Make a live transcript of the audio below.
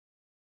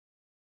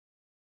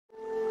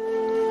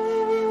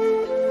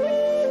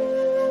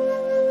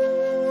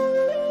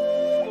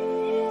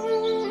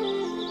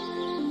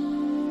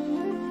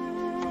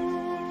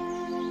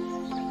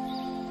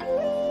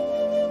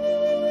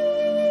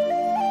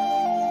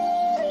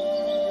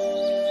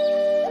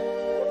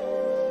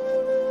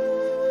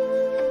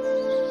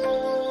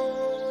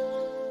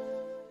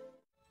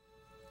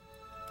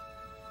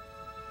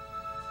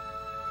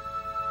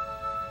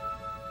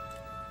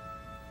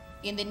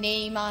in the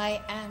name I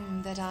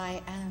am that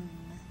I am,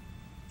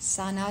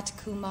 Sanat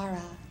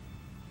Kumara,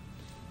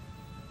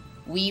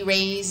 we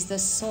raise the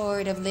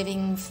sword of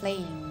living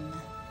flame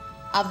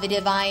of the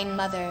Divine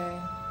Mother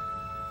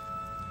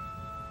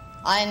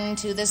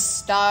unto the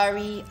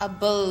starry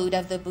abode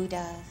of the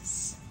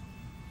Buddhas.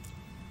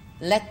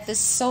 Let the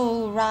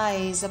soul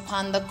rise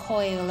upon the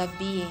coil of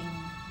being.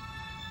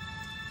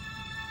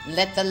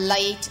 Let the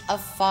light of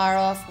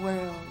far-off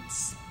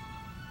worlds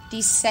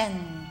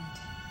descend.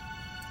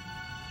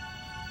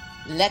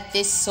 Let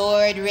this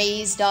sword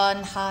raised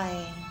on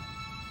high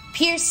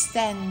pierce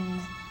then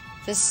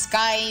the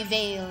sky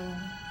veil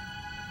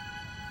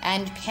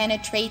and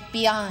penetrate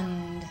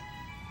beyond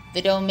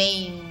the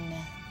domain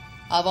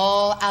of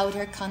all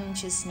outer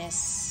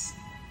consciousness.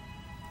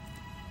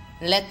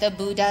 Let the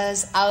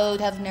Buddhas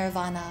out of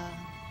nirvana,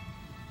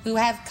 who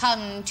have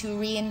come to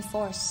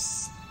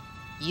reinforce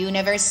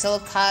universal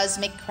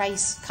cosmic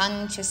Christ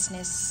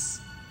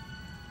consciousness,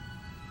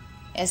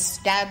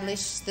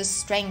 establish the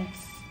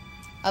strength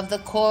of the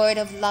cord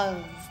of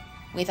love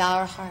with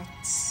our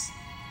hearts.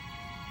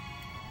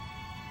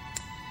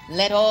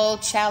 Let all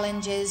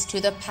challenges to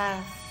the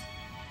path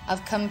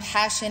of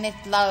compassionate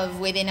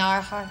love within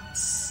our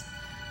hearts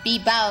be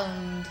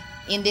bound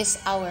in this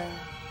hour.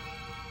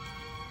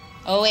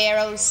 O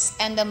Eros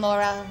and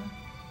Amora,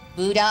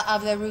 Buddha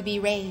of the Ruby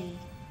Ray,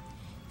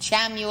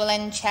 Chamuel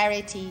and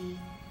Charity,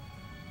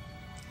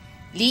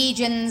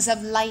 legions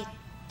of light,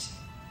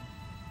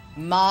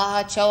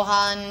 Maha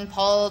Chohan,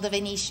 Paul the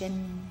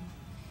Venetian,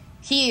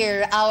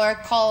 hear our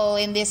call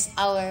in this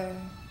hour.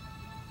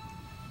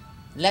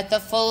 Let the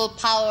full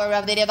power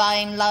of the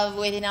divine love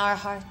within our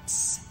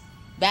hearts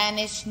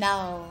banish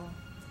now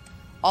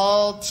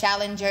all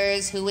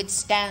challengers who would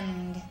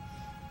stand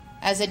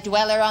as a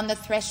dweller on the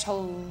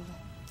threshold,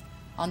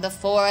 on the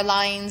 4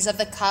 lines of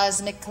the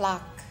cosmic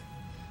clock,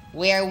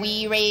 where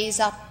we raise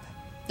up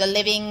the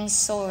living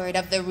sword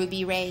of the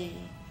ruby ray.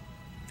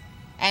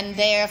 And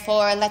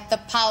therefore let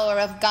the power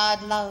of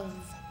God love,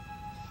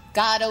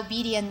 God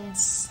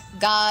obedience,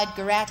 God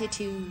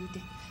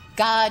gratitude,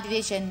 God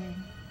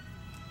vision,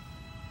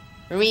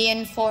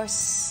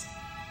 reinforce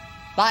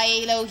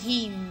by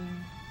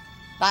Elohim,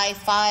 by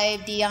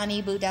 5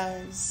 Dhyani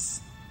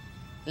Buddhas,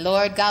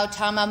 Lord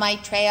Gautama,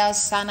 Maitreya,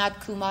 Sanat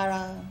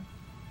Kumara,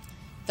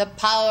 the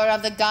power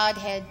of the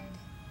Godhead,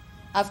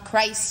 of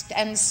Christ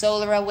and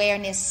solar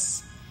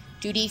awareness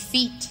to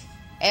defeat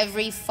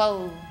every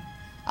foe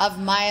of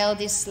mild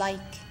dislike,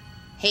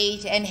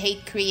 hate and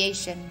hate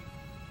creation.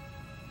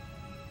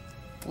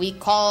 We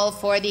call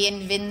for the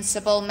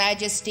invincible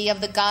majesty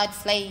of the God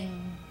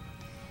flame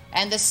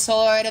and the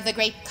sword of the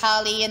great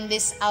Kali in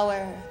this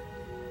hour.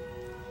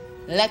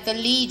 Let the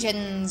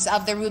legions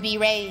of the ruby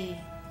ray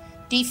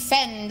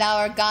defend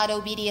our God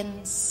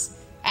obedience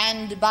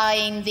and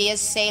bind the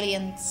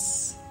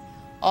assailants,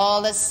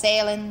 all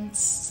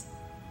assailants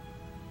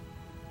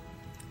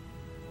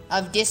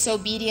of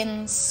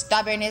disobedience,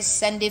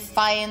 stubbornness, and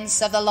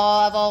defiance of the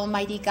law of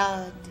Almighty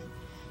God,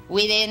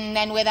 within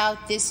and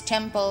without this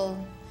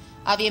temple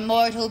of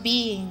immortal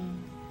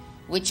being,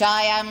 which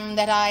I am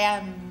that I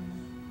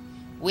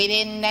am,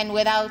 within and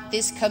without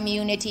this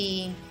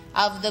community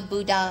of the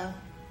Buddha,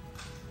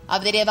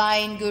 of the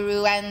divine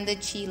Guru and the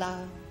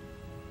Chela.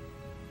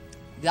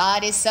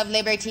 Goddess of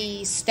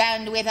liberty,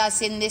 stand with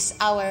us in this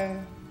hour.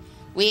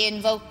 We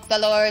invoke the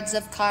lords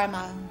of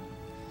karma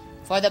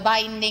for the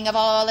binding of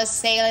all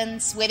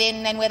assailants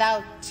within and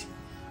without,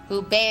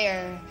 who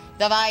bear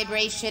the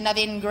vibration of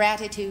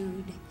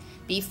ingratitude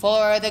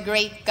before the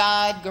great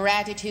God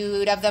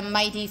gratitude of the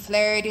mighty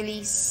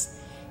fleur-de-lis,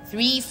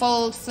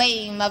 threefold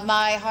flame of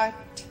my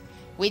heart,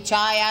 which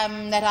I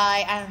am that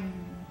I am.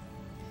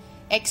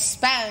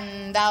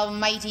 Expand, thou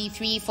mighty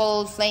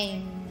threefold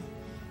flame.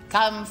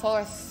 Come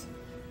forth,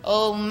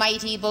 O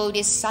mighty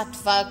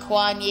Bodhisattva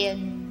Kuan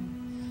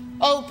Yin.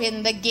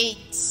 Open the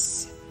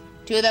gates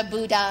to the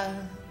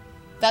Buddha,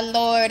 the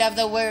Lord of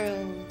the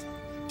world,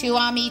 to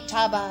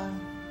Amitabha,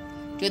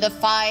 to the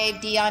 5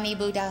 Dhyani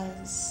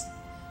Buddhas.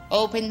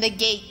 Open the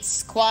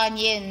gates, Kuan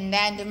Yin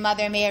and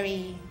Mother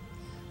Mary.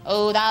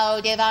 O thou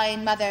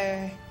Divine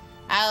Mother,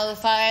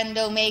 Alpha and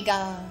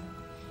Omega,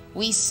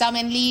 we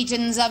summon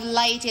legions of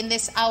light in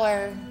this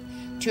hour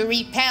to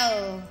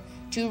repel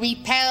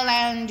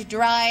and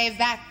drive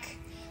back,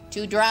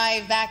 to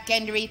drive back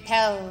and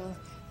repel.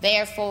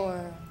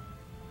 Therefore,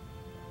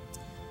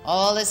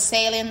 all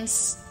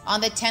assailants on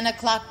the 10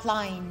 o'clock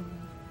line,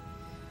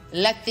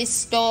 let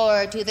this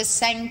door to the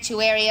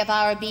sanctuary of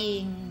our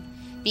being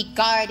be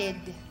guarded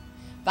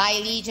by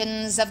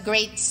legions of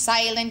great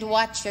silent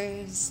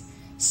watchers,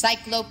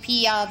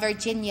 Cyclopea,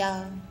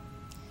 Virginia.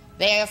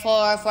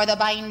 Therefore, for the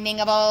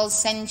binding of all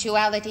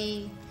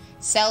sensuality,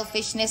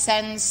 selfishness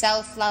and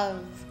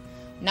self-love,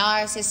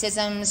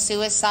 narcissism,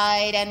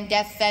 suicide, and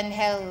death and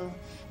hell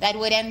that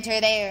would enter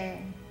there,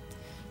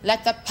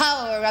 let the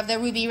power of the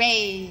ruby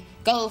ray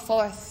go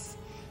forth.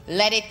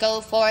 Let it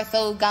go forth,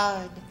 O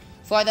God,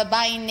 for the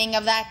binding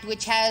of that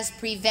which has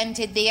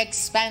prevented the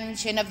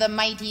expansion of the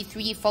mighty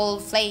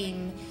threefold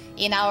flame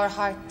in our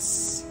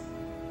hearts.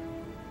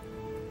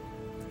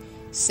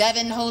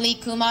 7 holy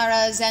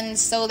Kumaras and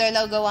solar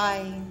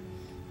Logoi,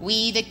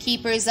 we, the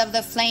keepers of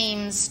the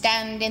flames,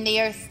 stand in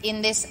the earth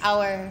in this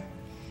hour,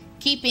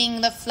 keeping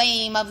the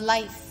flame of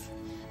life,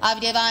 of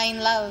divine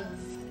love,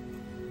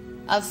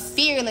 of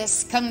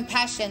fearless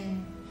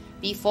compassion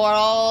before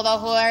all the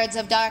hordes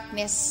of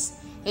darkness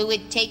who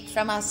would take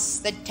from us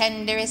the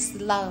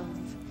tenderest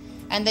love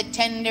and the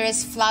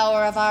tenderest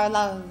flower of our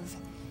love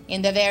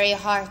in the very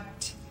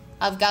heart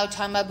of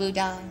Gautama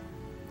Buddha.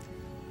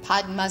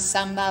 Padma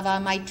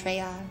Sambhava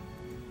Maitreya.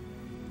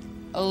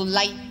 O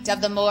light of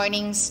the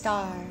morning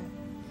star,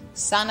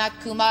 Sanat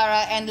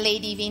Kumara and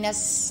Lady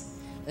Venus,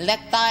 let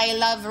thy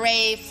love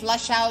ray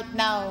flush out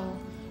now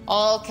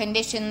all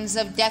conditions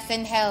of death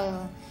and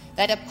hell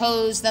that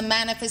oppose the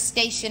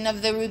manifestation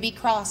of the Ruby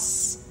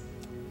Cross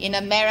in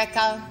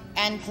America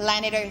and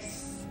planet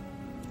Earth.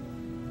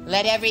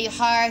 Let every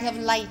heart of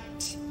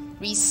light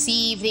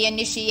receive the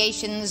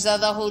initiations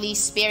of the Holy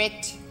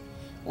Spirit.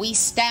 We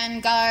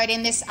stand guard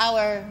in this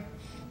hour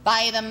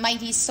by the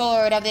mighty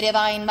sword of the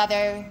Divine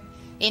Mother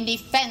in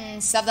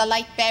defense of the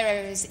light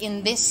bearers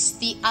in this,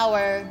 the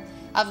hour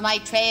of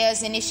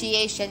Maitreya's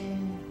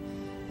initiation.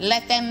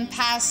 Let them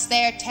pass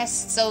their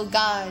tests, O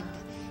God,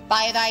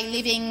 by thy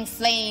living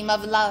flame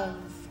of love.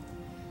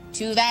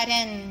 To that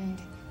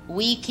end,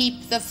 we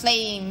keep the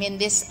flame in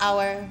this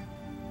hour,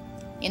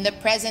 in the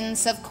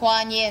presence of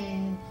Kuan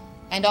Yin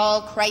and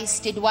all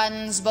Christed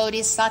ones,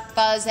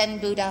 Bodhisattvas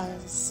and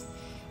Buddhas,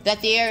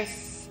 that the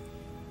earth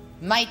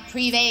might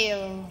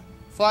prevail,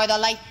 for the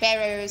light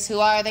bearers who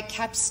are the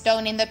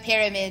capstone in the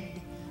pyramid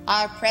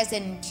are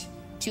present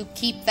to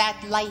keep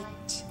that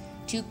light,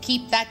 to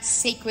keep that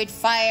sacred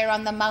fire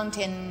on the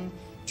mountain,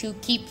 to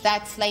keep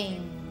that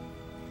flame.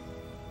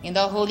 In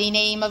the holy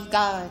name of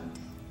God,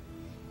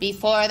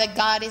 before the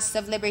Goddess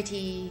of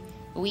Liberty,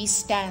 we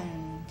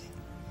stand.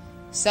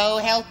 So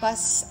help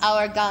us,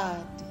 our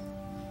God.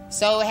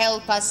 So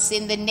help us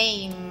in the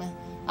name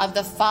of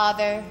the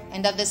Father,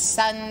 and of the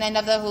Son, and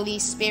of the Holy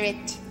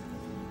Spirit.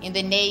 In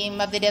the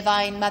name of the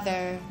Divine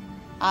Mother.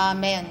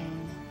 Amen.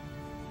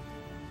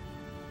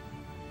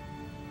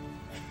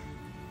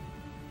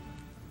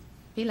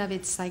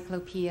 Beloved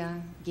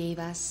Cyclopeia gave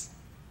us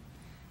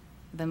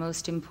the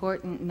most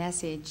important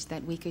message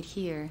that we could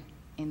hear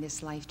in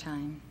this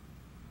lifetime.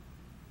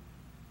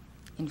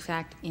 In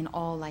fact, in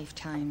all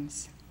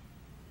lifetimes.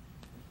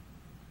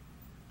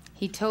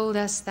 He told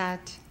us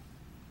that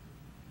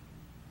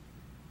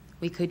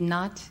we could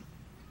not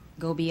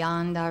go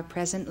beyond our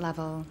present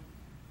level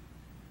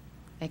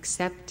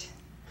except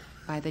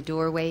by the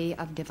doorway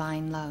of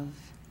divine love.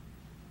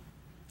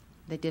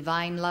 The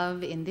divine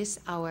love in this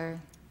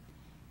hour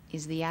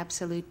is the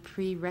absolute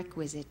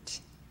prerequisite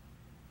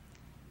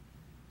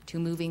to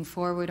moving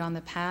forward on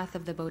the path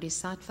of the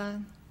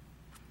Bodhisattva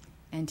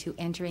and to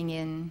entering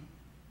in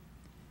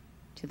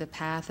to the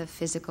path of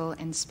physical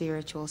and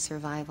spiritual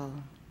survival.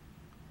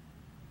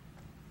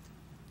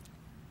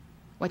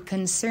 What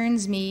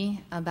concerns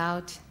me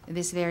about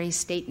this very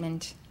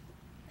statement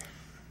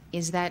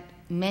is that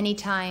many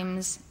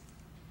times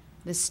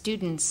the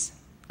students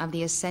of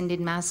the Ascended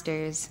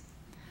Masters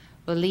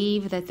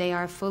believe that they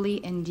are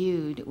fully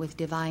endued with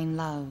divine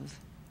love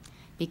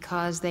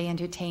because they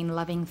entertain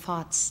loving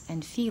thoughts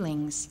and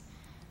feelings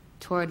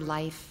toward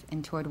life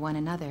and toward one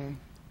another.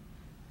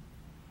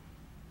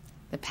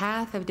 The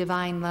path of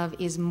divine love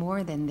is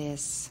more than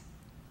this.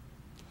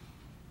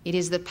 It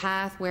is the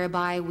path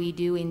whereby we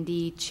do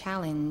indeed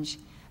challenge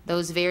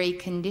those very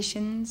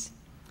conditions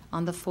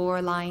on the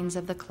 4 lines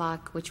of the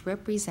clock which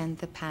represent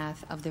the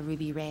path of the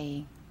ruby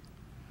ray.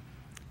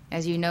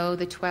 As you know,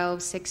 the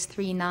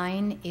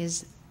 12639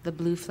 is the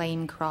blue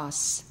flame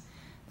cross,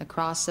 the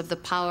cross of the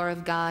power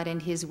of God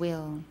and His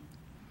will.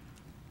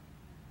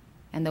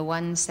 And the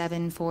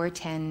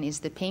 17410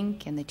 is the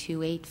pink, and the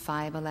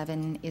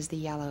 28511 is the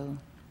yellow.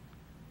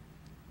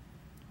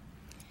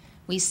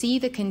 We see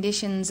the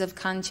conditions of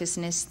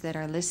consciousness that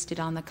are listed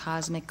on the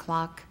cosmic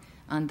clock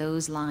on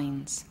those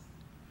lines.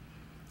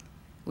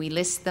 We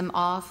list them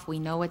off, we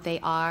know what they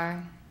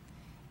are,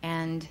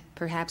 and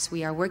perhaps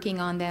we are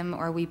working on them,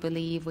 or we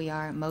believe we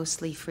are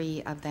mostly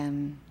free of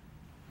them.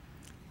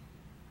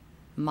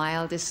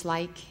 Mild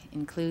dislike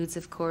includes,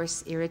 of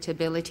course,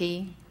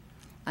 irritability,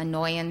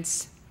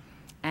 annoyance,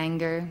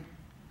 anger.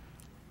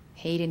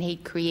 Hate and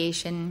hate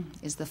creation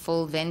is the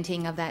full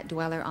venting of that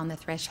dweller on the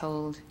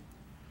threshold.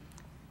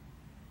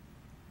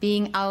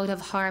 Being out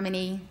of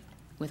harmony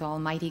with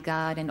Almighty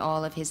God and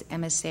all of His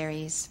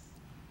emissaries,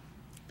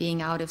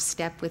 being out of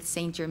step with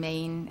Saint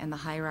Germain and the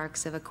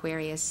hierarchs of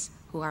Aquarius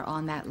who are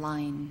on that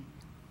line.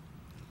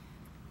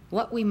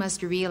 What we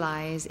must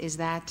realize is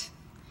that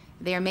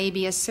there may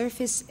be a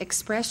surface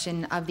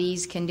expression of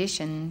these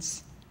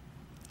conditions,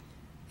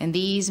 and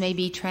these may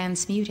be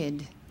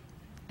transmuted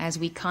as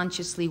we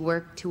consciously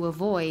work to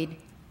avoid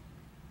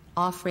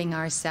offering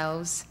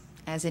ourselves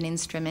as an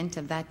instrument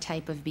of that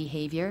type of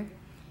behavior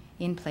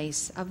in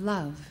place of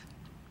love.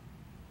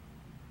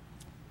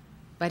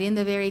 But in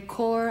the very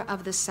core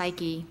of the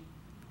psyche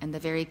and the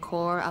very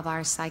core of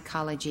our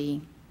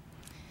psychology,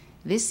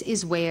 this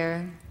is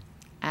where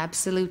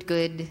absolute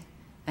good,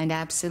 and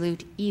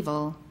absolute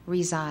evil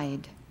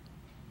reside.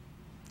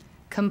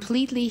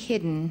 Completely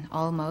hidden,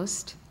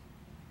 almost,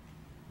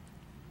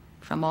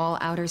 from all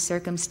outer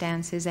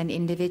circumstances and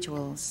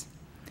individuals,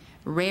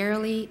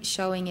 rarely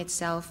showing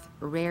itself,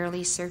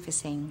 rarely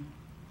surfacing.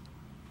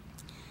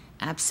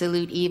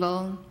 Absolute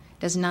evil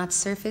does not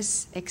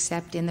surface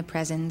except in the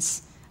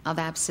presence of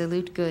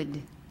absolute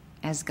good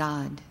as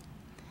God.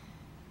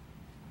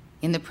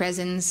 In the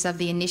presence of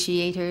the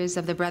initiators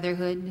of the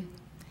brotherhood,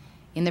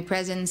 in the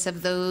presence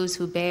of those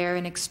who bear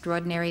an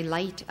extraordinary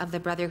light of the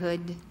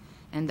brotherhood,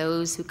 and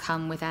those who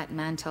come with that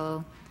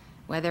mantle,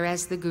 whether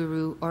as the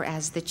guru or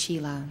as the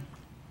Chela.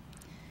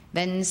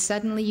 Then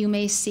suddenly you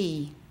may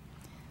see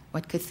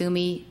what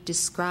Kuthumi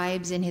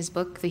describes in his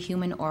book, The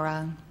Human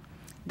Aura,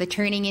 the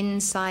turning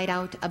inside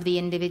out of the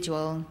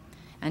individual,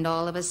 and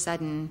all of a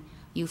sudden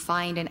you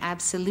find an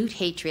absolute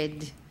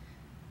hatred,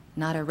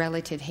 not a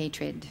relative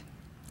hatred.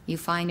 You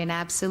find an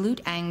absolute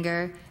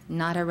anger,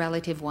 not a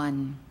relative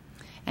one.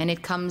 And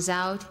it comes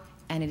out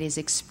and it is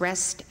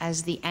expressed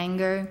as the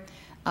anger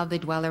of the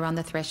dweller on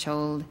the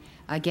threshold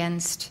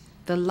against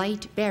the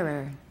light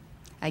bearer,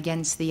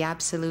 against the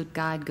absolute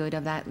God-good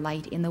of that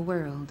light in the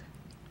world.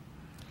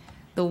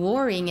 The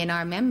warring in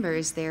our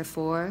members,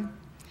 therefore,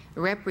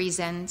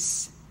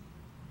 represents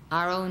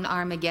our own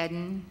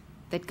Armageddon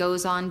that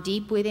goes on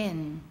deep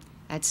within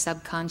at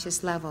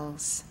subconscious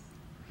levels.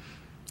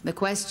 The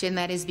question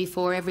that is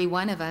before every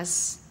one of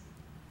us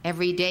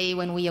every day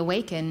when we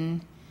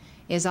awaken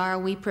is, are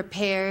we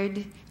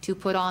prepared to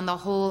put on the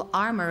whole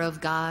armor of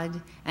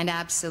God and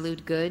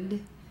absolute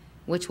good,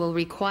 which will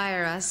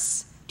require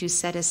us to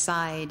set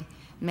aside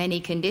many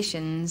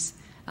conditions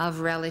of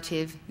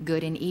relative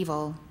good and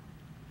evil?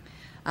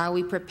 Are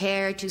we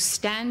prepared to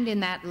stand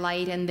in that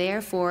light and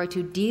therefore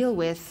to deal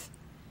with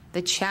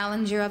the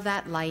challenger of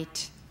that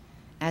light,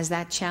 as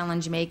that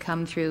challenge may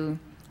come through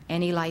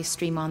any life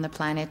stream on the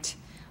planet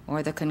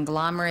or the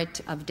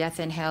conglomerate of death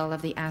and hell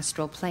of the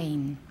astral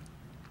plane?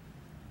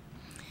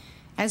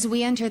 As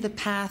we enter the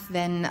path,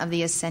 then, of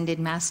the Ascended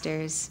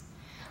Masters,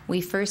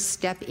 we first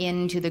step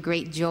into the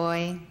great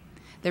joy,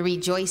 the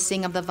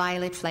rejoicing of the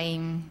violet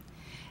flame,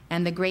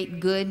 and the great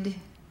good,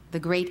 the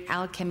great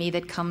alchemy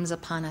that comes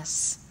upon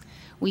us.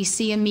 We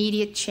see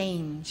immediate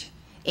change.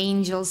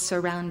 Angels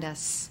surround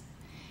us.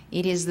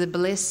 It is the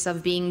bliss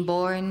of being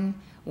born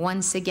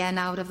once again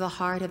out of the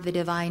heart of the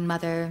Divine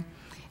Mother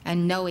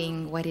and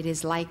knowing what it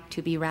is like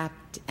to be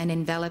wrapped and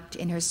enveloped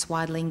in her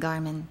swaddling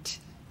garment.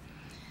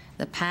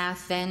 The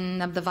path, then,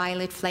 of the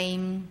violet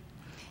flame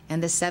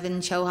and the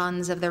 7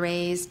 Chohans of the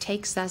rays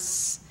takes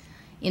us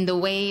in the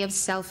way of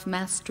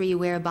self-mastery,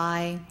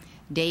 whereby,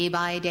 day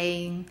by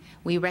day,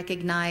 we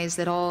recognize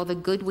that all the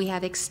good we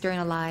have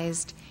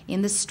externalized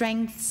in the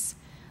strengths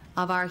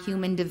of our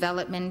human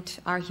development,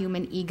 our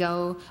human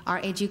ego, our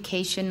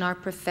education, our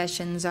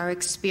professions, our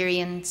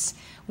experience,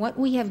 what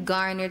we have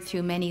garnered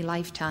through many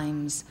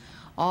lifetimes,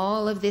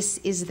 all of this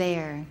is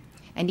there.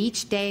 And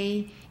each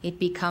day it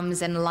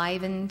becomes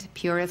enlivened,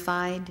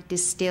 purified,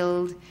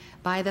 distilled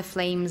by the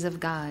flames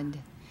of God.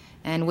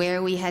 And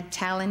where we had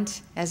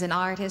talent as an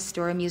artist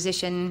or a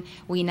musician,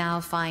 we now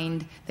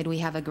find that we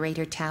have a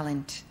greater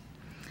talent.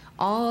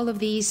 All of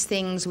these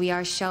things we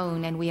are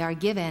shown and we are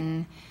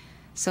given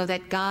so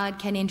that God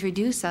can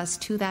introduce us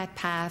to that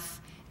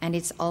path and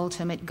its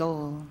ultimate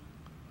goal.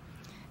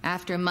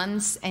 After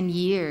months and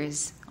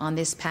years on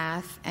this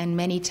path, and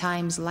many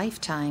times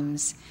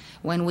lifetimes,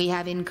 when we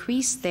have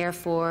increased,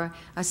 therefore,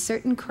 a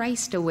certain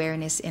Christ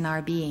awareness in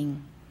our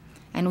being,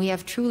 and we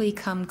have truly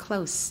come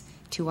close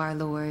to our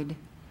Lord,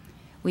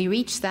 we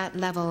reach that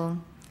level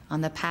on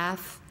the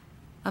path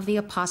of the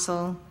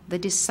apostle, the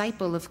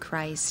disciple of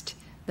Christ,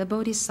 the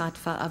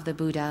bodhisattva of the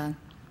Buddha,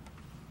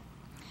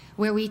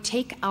 where we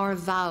take our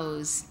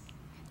vows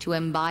to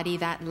embody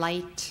that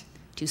light,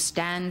 to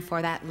stand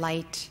for that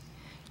light,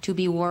 to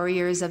be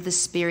warriors of the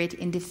Spirit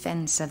in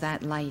defense of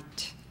that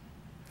light.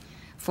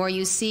 For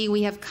you see,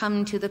 we have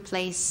come to the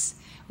place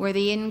where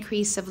the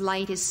increase of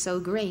light is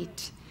so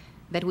great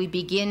that we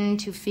begin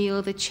to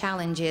feel the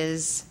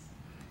challenges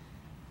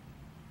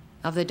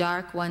of the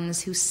dark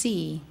ones who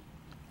see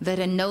that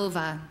a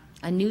nova,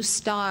 a new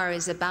star,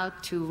 is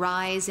about to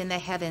rise in the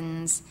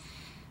heavens,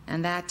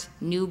 and that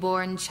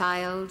newborn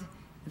child,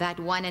 that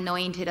one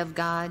anointed of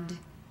God,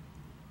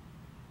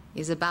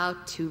 is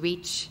about to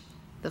reach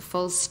the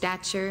full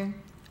stature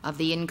of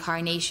the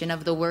incarnation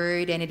of the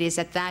Word, and it is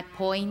at that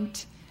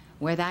point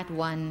where that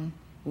one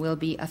will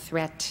be a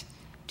threat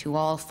to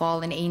all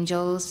fallen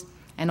angels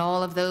and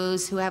all of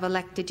those who have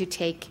elected to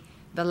take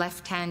the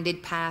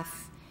left-handed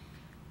path,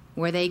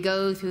 where they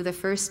go through the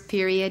first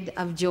period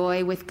of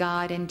joy with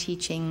God and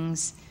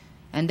teachings,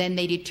 and then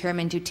they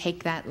determine to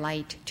take that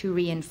light to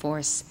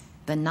reinforce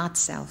the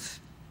not-self.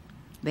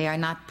 They are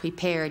not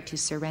prepared to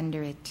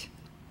surrender it.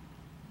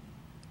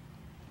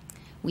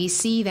 We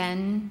see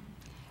then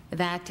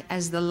that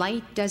as the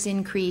light does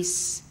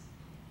increase,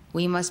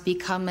 we must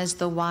become as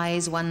the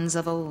wise ones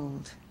of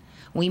old.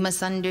 We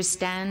must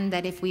understand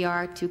that if we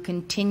are to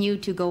continue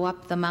to go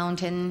up the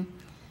mountain,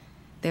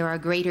 there are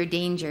greater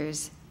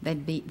dangers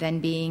than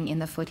being in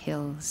the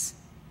foothills.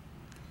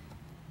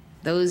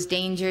 Those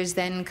dangers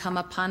then come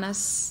upon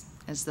us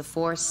as the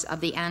force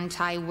of the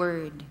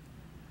anti-word.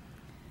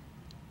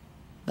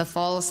 The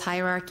false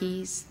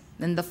hierarchies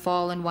and the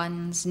fallen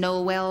ones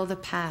know well the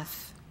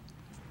path,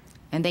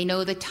 and they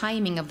know the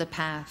timing of the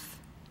path,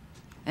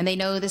 and they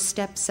know the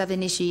steps of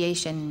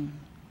initiation.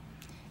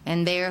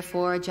 And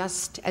therefore,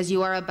 just as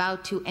you are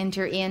about to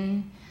enter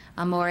in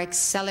a more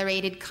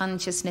accelerated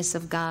consciousness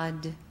of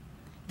God,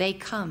 they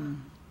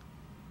come.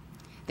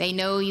 They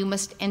know you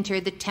must enter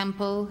the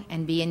temple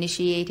and be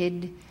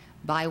initiated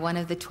by one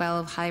of the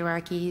 12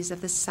 hierarchies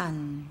of the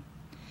sun.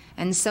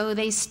 And so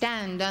they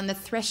stand on the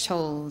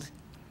threshold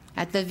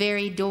at the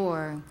very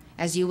door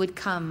as you would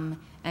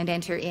come and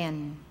enter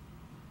in.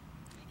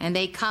 And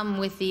they come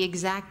with the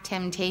exact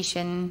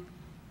temptation,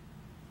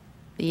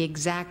 the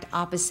exact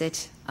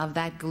opposite of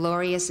that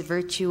glorious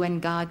virtue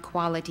and God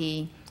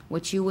quality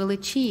which you will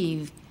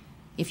achieve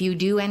if you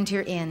do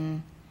enter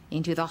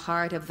into the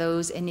heart of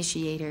those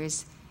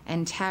initiators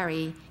and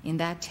tarry in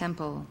that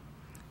temple,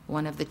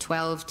 one of the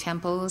 12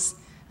 temples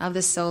of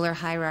the solar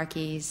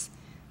hierarchies,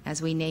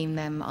 as we name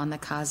them on the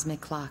cosmic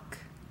clock.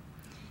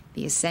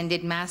 The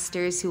ascended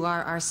masters who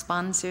are our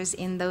sponsors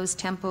in those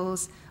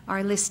temples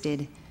are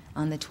listed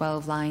on the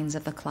 12 lines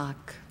of the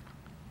clock.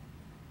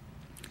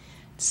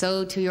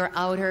 So to your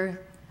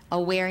outer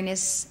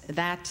awareness,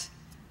 that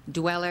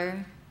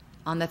dweller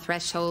on the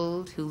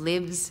threshold who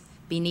lives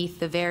beneath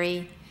the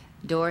very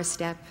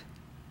doorstep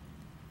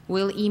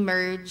will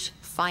emerge,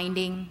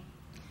 finding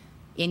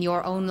in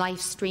your own life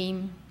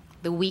stream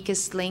the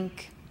weakest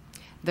link,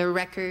 the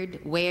record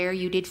where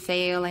you did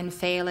fail and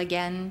fail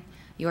again,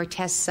 your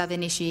tests of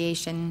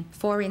initiation,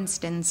 for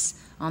instance,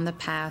 on the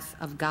path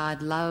of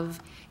God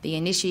love, the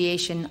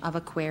initiation of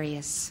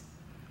Aquarius.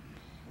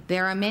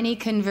 There are many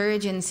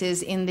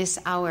convergences in this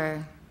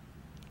hour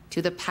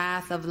to the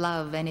path of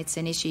love and its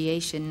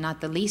initiation, not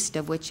the least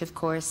of which, of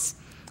course,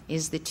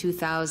 is the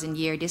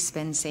 2,000-year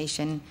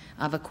dispensation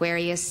of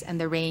Aquarius and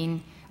the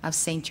reign of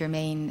Saint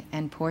Germain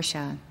and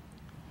Portia.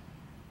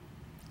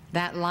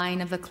 That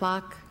line of the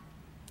clock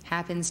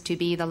happens to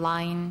be the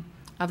line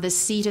of the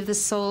seat of the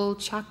soul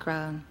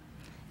chakra,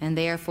 and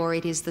therefore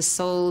it is the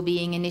soul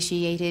being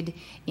initiated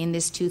in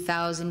this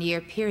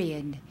 2,000-year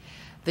period.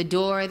 The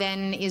door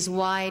then is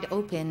wide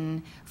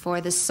open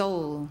for the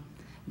soul,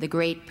 the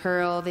great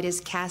pearl that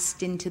is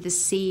cast into the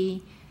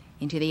sea,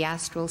 into the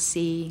astral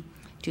sea,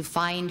 to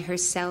find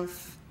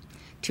herself,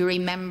 to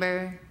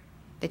remember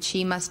that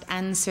she must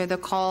answer the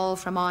call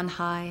from on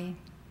high,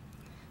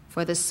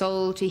 for the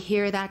soul to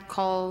hear that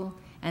call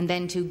and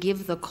then to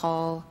give the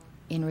call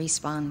in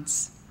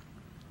response.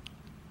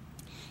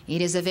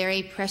 It is a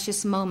very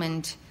precious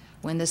moment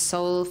when the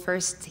soul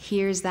first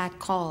hears that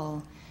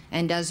call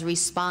and does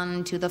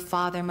respond to the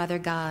Father, Mother,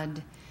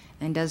 God,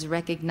 and does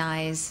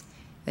recognize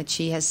that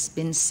she has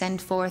been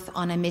sent forth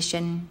on a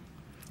mission,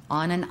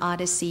 on an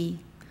odyssey,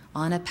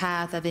 on a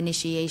path of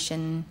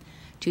initiation,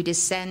 to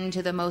descend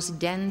to the most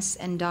dense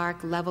and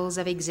dark levels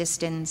of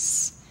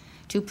existence,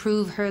 to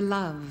prove her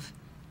love,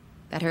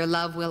 that her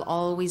love will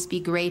always be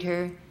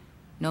greater,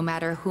 no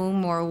matter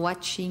whom or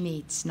what she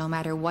meets, no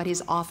matter what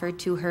is offered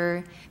to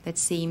her that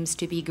seems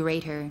to be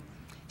greater.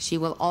 She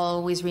will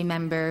always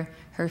remember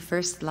her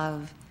first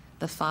love,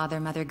 the Father,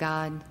 Mother,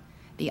 God,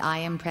 the I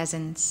Am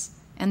Presence,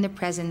 and the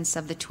presence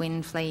of the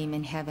twin flame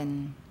in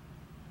heaven.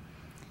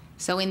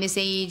 So in this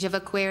age of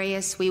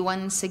Aquarius, we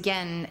once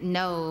again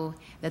know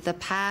that the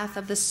path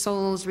of the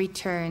soul's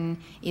return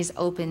is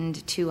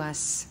opened to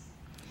us.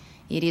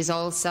 It is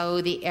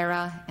also the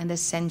era and the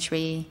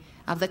century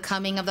of the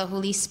coming of the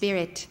Holy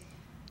Spirit,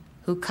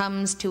 who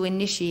comes to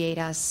initiate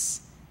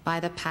us by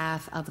the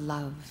path of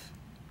love.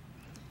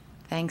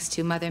 Thanks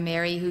to Mother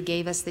Mary, who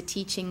gave us the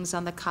teachings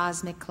on the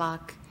cosmic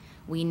clock,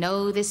 we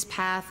know this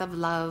path of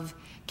love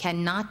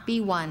cannot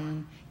be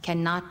won,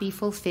 cannot be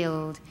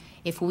fulfilled,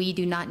 if we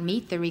do not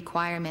meet the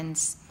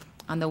requirements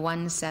on the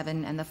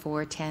 1-7 and the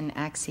 4-10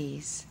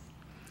 axes.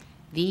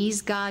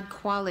 These God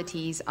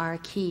qualities are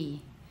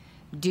key.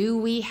 Do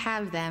we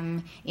have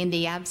them in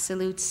the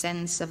absolute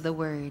sense of the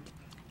word?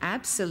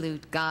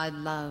 Absolute God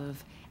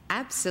love,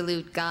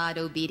 absolute God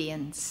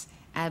obedience,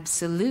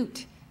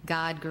 absolute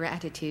God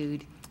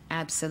gratitude,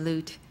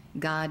 absolute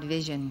God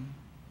vision.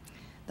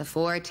 The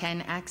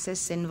 4-10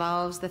 axis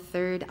involves the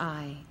third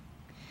eye.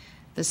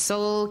 The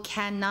soul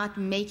cannot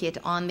make it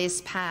on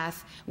this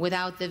path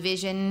without the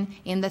vision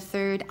in the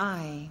third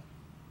eye.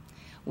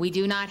 We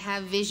do not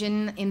have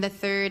vision in the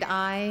third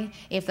eye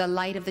if the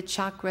light of the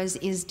chakras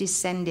is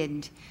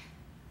descended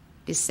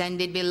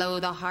below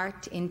the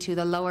heart into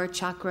the lower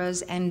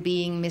chakras and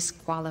being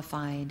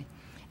misqualified.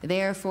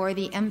 Therefore,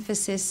 the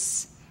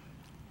emphasis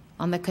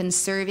on the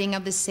conserving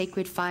of the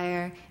sacred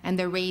fire and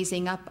the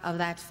raising up of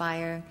that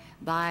fire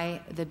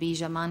by the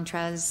bija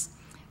mantras,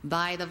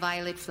 by the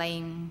violet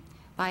flame,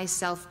 by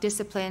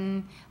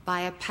self-discipline,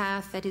 by a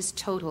path that is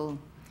total,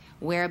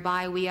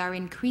 whereby we are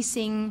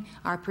increasing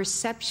our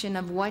perception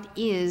of what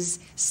is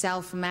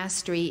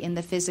self-mastery in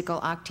the physical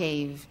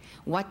octave.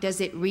 What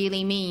does it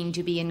really mean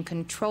to be in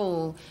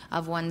control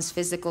of one's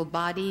physical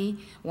body,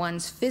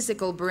 one's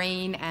physical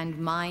brain and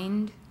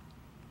mind,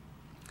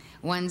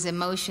 one's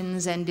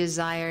emotions and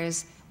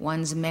desires,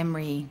 one's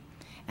memory,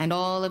 and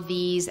all of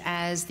these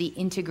as the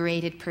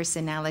integrated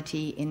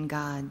personality in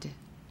God.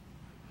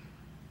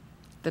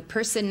 The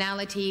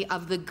personality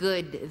of the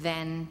good,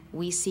 then,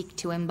 we seek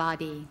to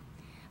embody.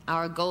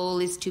 Our goal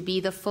is to be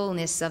the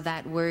fullness of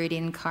that word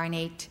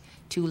incarnate,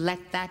 to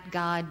let that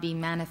God be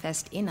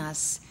manifest in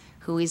us,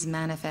 who is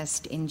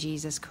manifest in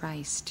Jesus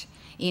Christ,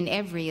 in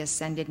every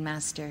ascended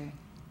master.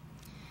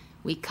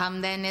 We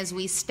come then as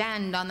we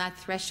stand on that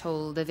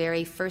threshold, the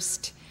very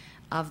first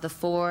of the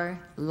 4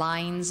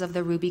 lines of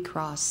the ruby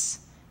cross,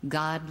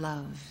 God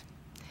love.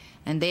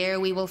 And there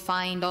we will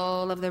find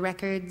all of the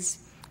records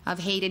of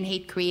hate and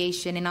hate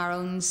creation in our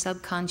own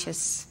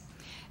subconscious.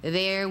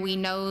 There we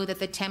know that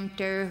the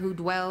tempter who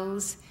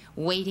dwells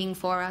waiting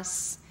for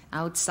us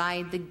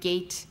outside the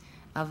gate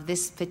of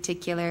this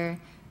particular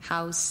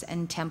house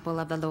and temple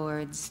of the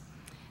Lord's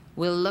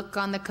will look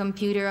on the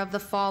computer of the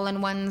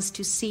fallen ones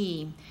to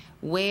see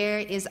where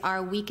is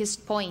our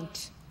weakest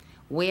point.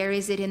 Where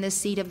is it in the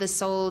seat of the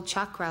soul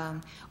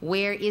chakra?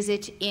 Where is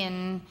it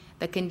in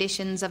the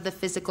conditions of the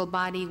physical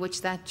body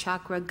which that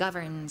chakra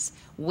governs?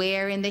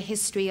 Where in the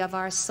history of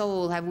our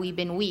soul have we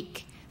been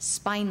weak,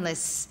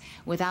 spineless,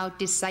 without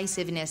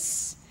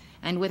decisiveness,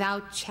 and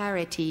without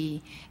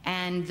charity,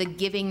 and the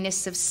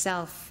givingness of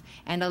self,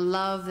 and a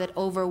love that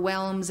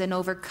overwhelms and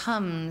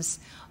overcomes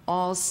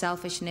all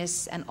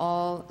selfishness and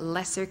all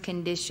lesser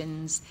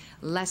conditions,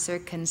 lesser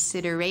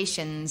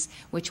considerations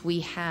which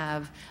we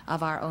have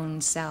of our own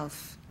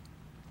self.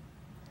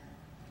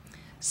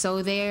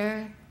 So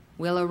there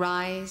will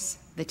arise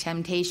the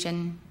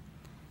temptation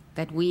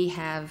that we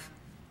have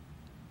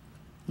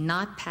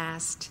not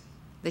passed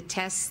the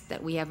tests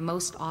that we have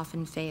most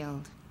often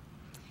failed.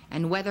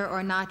 And whether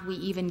or not we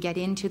even get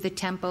into the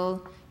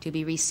temple to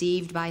be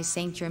received by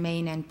Saint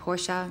Germain and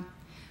Portia,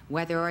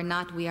 whether or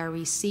not we are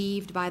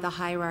received by the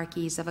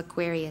hierarchies of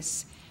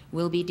Aquarius,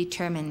 will be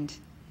determined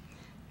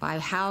by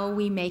how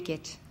we make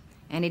it.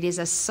 And it is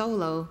a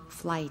solo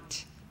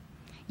flight.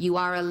 You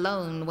are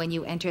alone when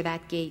you enter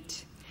that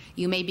gate.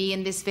 You may be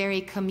in this very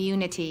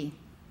community,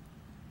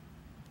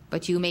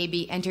 but you may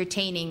be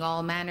entertaining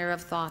all manner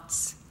of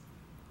thoughts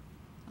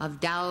of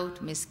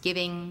doubt,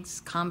 misgivings,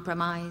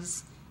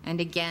 compromise,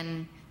 and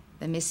again,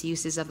 the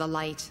misuses of the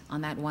light on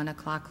that 1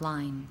 o'clock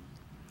line.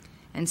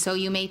 And so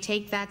you may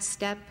take that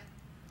step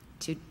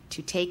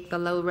to take the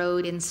low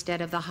road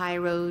instead of the high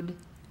road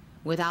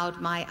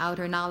without my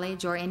outer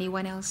knowledge or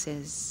anyone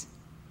else's.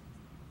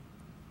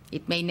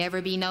 It may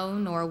never be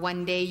known, or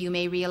one day you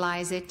may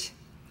realize it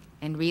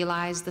and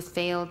realize the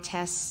failed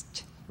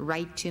test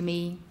right to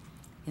me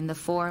in the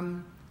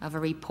form of a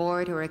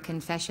report or a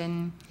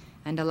confession,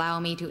 and allow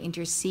me to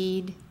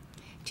intercede,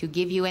 to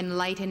give you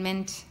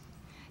enlightenment,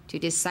 to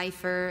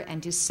decipher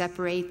and to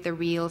separate the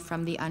real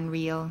from the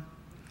unreal,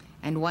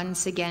 and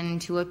once again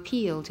to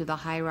appeal to the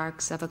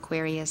hierarchs of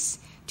Aquarius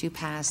to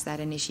pass that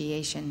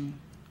initiation.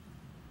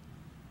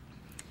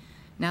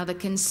 Now, the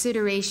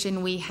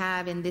consideration we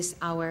have in this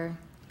hour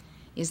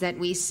is that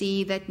we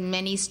see that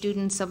many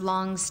students of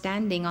long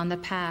standing on the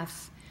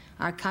path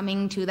are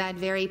coming to that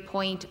very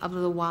point of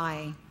the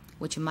why,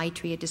 which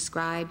Maitreya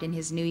described in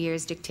his New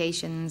Year's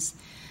dictations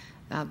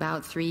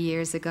about 3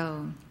 years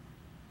ago.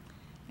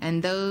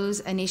 And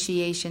those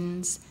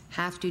initiations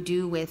have to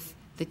do with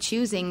the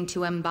choosing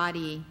to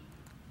embody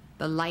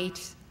the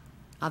light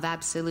of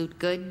absolute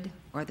good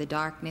or the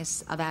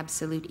darkness of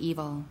absolute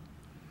evil.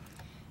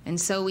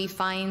 And so we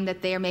find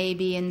that there may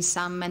be in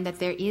some, and that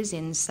there is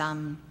in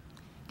some,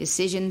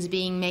 decisions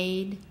being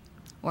made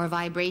or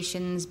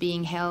vibrations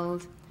being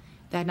held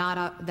that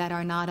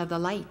are not of the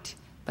light,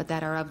 but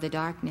that are of the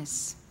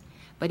darkness.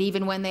 But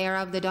even when they are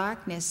of the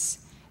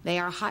darkness, they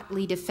are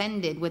hotly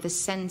defended with a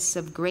sense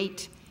of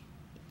great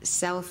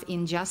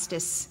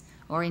self-injustice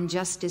or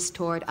injustice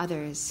toward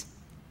others.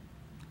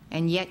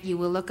 And yet you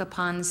will look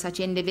upon such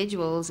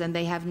individuals and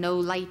they have no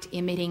light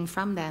emitting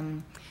from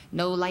them,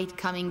 no light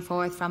coming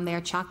forth from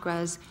their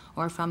chakras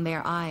or from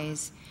their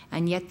eyes,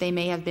 and yet they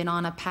may have been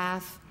on a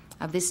path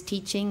of this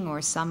teaching or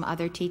some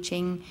other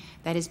teaching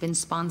that has been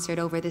sponsored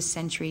over the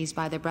centuries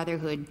by the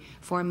Brotherhood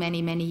for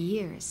many, many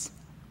years.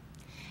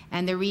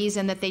 And the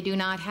reason that they do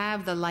not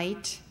have the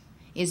light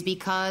is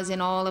because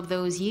in all of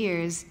those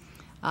years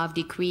of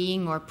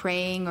decreeing or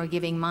praying or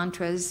giving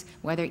mantras,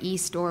 whether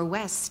east or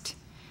west,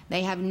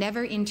 they have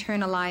never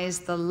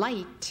internalized the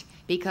light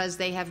because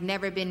they have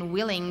never been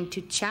willing to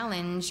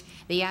challenge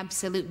the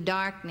absolute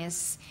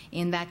darkness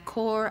in that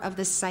core of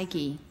the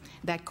psyche,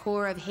 that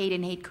core of hate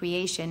and hate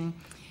creation,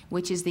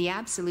 which is the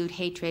absolute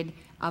hatred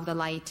of the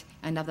light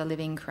and of the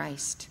living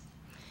Christ.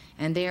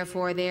 And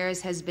therefore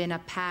theirs has been a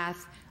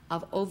path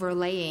of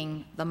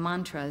overlaying the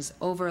mantras,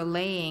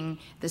 overlaying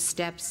the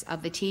steps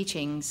of the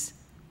teachings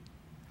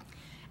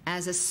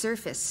as a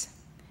surface.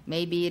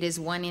 Maybe it is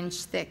 1 inch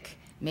thick,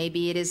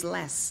 maybe it is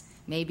less,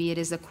 maybe it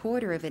is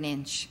 1/4 of an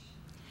inch,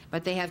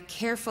 but they have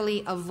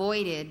carefully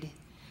avoided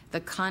the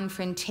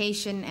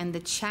confrontation and the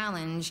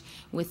challenge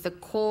with the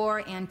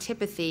core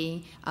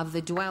antipathy of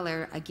the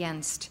dweller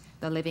against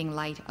the living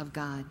light of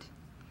God.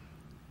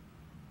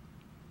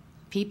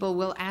 People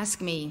will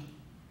ask me,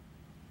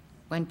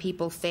 when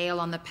people fail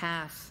on the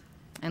path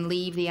and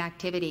leave the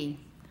activity,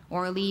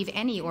 or leave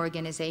any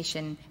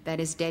organization that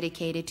is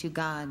dedicated to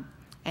God,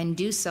 and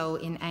do so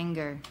in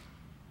anger,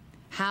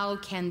 how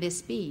can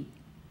this be?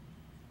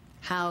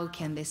 How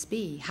can this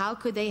be? How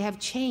could they have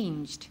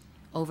changed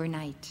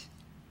overnight?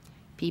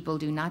 People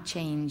do not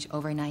change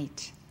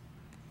overnight.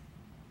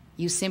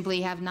 You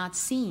simply have not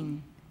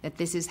seen that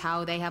this is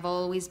how they have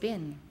always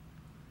been.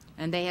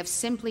 And they have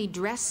simply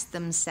dressed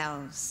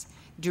themselves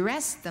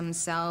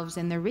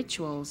in the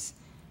rituals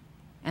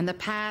and the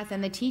path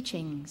and the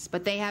teachings,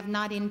 but they have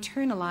not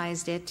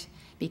internalized it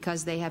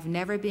because they have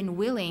never been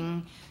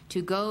willing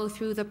to go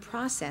through the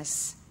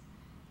process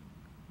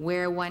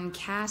where one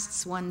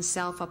casts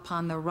oneself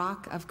upon the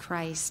rock of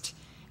Christ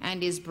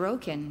and is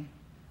broken,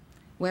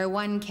 where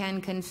one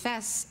can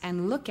confess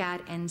and look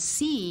at and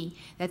see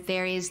that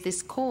there is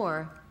this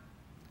core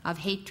of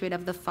hatred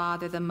of the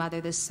Father, the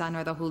Mother, the Son,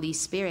 or the Holy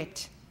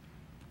Spirit.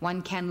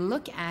 One can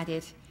look at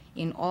it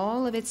in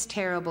all of its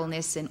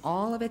terribleness, in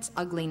all of its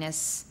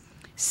ugliness,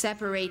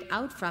 separate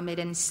out from it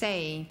and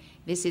say,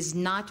 this is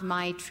not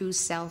my true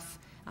self,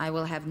 I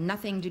will have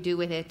nothing to do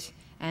with it,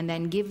 and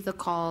then give the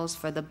calls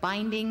for the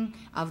binding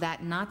of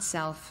that not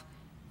self,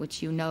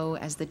 which you know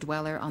as the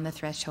dweller on the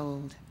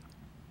threshold.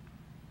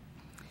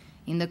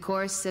 In the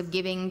course of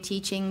giving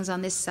teachings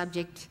on this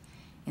subject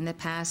in the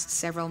past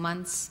several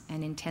months,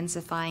 and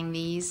intensifying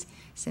these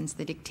since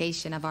the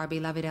dictation of our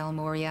beloved El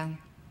Morya,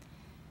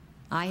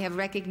 I have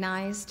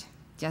recognized,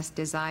 just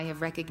as I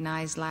have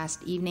recognized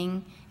last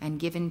evening and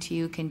given to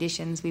you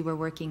conditions we were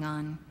working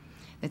on,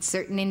 that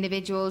certain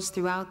individuals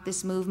throughout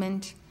this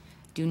movement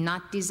do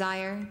not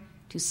desire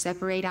to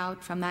separate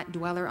out from that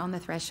dweller on the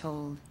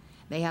threshold.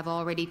 They have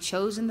already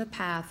chosen the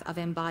path of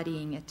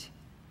embodying it.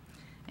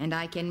 And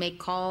I can make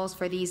calls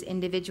for these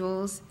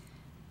individuals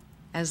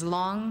as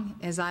long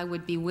as I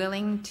would be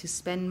willing to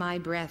spend my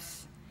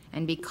breath.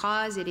 And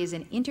because it is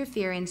an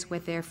interference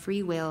with their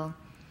free will,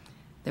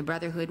 the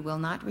Brotherhood will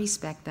not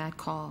respect that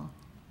call.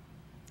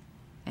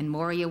 And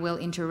Morya will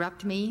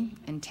interrupt me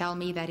and tell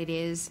me that it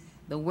is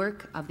the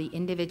work of the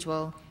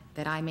individual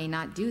that I may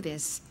not do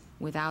this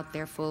without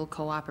their full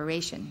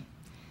cooperation.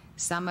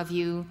 Some of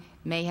you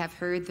may have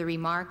heard the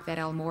remark that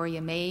El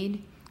Morya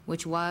made,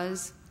 which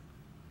was,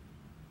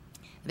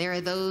 there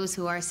are those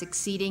who are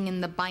succeeding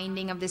in the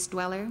binding of this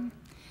dweller.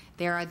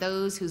 There are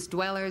those whose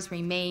dwellers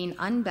remain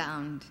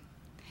unbound.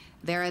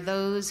 There are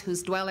those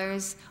whose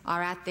dwellers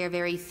are at their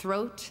very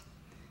throat,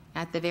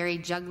 at the very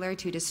jugular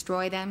to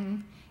destroy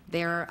them.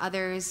 There are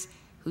others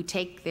who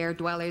take their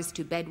dwellers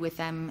to bed with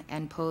them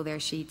and pull their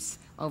sheets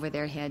over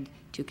their head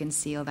to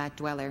conceal that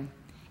dweller.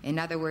 In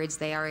other words,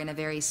 they are in a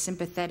very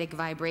sympathetic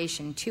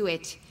vibration to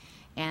it,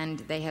 and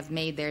they have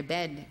made their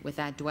bed with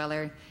that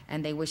dweller,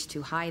 and they wish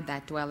to hide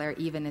that dweller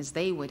even as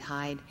they would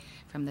hide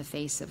from the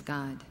face of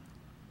God.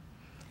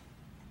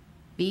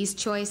 These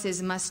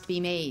choices must be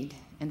made,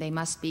 and they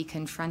must be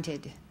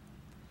confronted.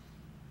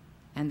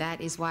 And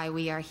that is why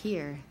we are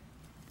here.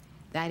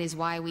 That is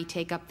why we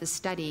take up the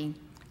study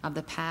of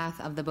the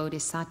path of the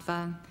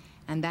Bodhisattva,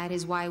 and that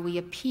is why we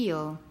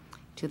appeal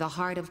to the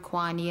heart of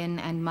Kuan Yin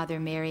and Mother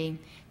Mary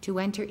to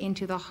enter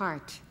into the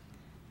heart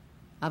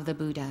of the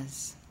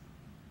Buddhas.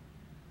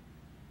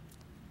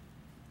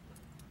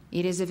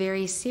 It is a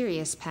very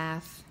serious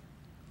path,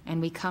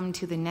 and we come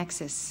to the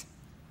nexus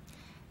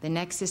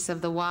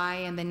of the Y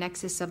and the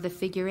nexus of the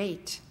figure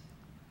 8.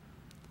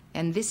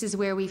 And this is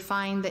where we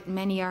find that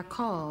many are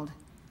called,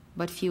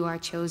 but few are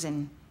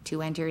chosen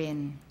to enter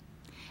in.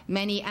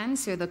 Many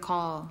answer the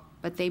call,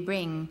 but they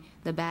bring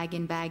the bag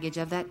and baggage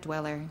of that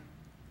dweller.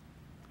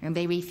 And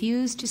they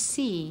refuse to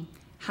see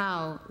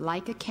how,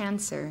 like a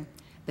cancer,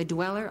 the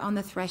dweller on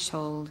the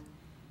threshold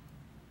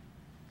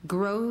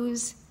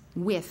grows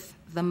with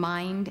the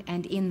mind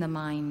and in the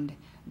mind,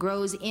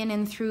 grows in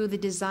and through the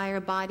desire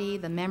body,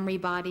 the memory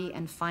body,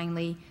 and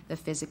finally the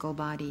physical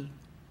body.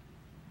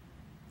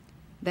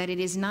 That it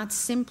is not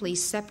simply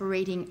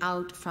separating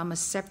out from a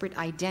separate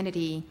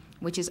identity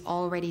which is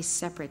already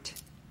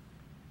separate,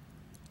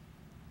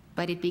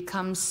 but it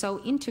becomes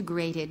so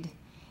integrated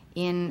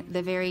in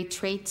the very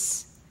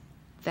traits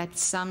that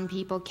some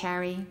people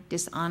carry,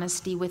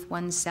 dishonesty with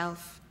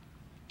oneself,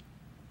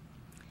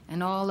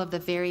 and all of the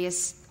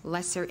various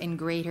lesser and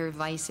greater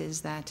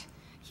vices that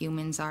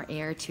humans are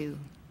heir to.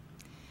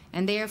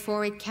 And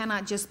therefore it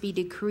cannot just be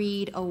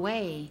decreed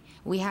away.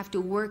 We have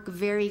to work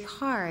very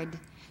hard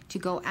to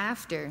go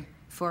after,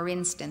 for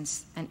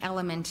instance, an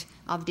element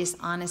of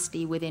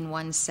dishonesty within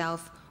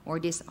oneself or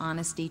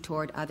dishonesty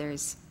toward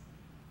others,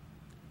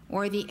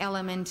 or the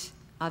element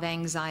of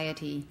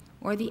anxiety,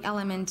 or the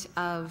element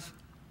of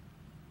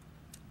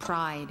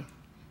pride.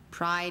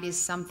 Pride is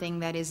something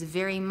that is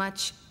very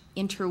much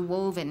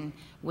interwoven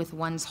with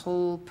one's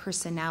whole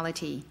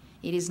personality.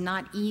 It is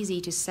not easy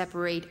to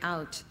separate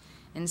out,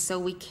 And so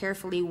we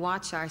carefully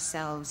watch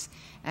ourselves,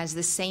 as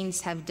the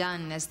saints have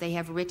done, as they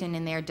have written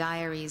in their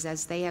diaries,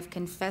 as they have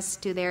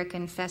confessed to their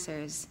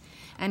confessors.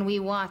 And we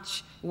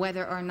watch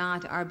whether or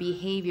not our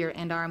behavior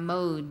and our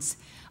modes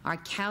are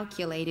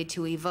calculated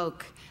to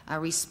evoke a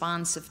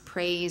response of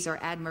praise or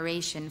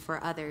admiration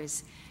for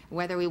others,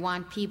 whether we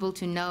want people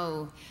to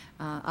know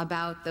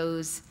about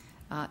those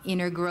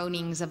inner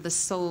groanings of the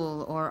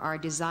soul, or our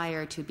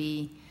desire to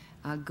be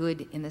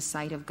good in the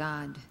sight of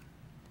God.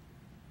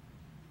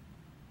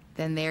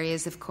 Then there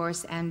is, of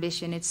course,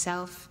 ambition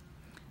itself,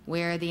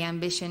 where the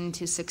ambition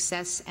to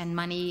success and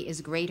money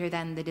is greater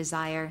than the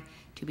desire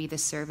to be the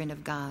servant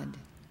of God.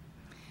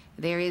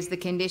 There is the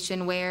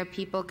condition where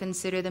people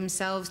consider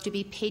themselves to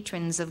be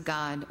patrons of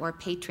God or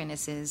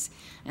patronesses,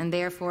 and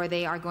therefore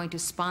they are going to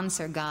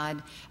sponsor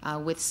God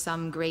with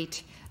some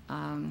great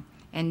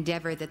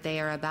endeavor that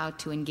they are about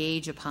to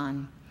engage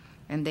upon.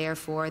 And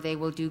therefore they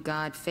will do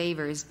God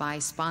favors by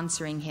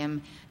sponsoring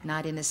him,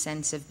 not in the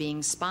sense of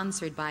being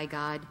sponsored by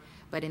God,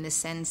 but in the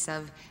sense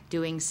of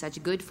doing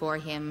such good for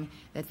him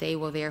that they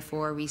will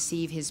therefore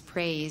receive his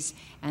praise,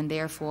 and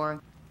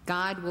therefore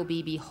God will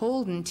be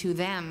beholden to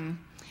them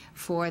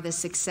for the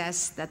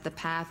success that the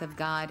path of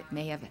God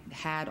may have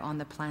had on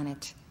the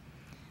planet.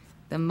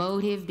 The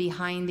motive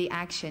behind the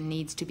action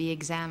needs to be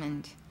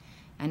examined,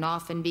 and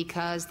often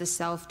because the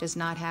self does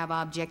not have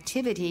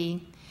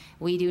objectivity,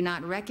 we do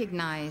not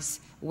recognize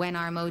when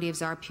our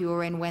motives are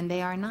pure and when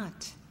they are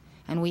not.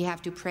 And we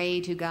have to pray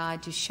to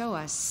God to show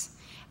us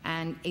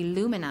and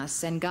illumine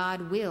us, and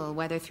God will,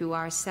 whether through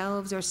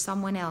ourselves or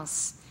someone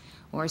else,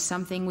 or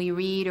something we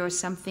read or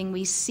something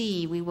we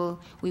see, we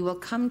will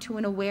come to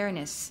an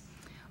awareness,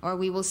 or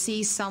we will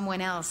see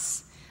someone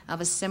else of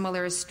a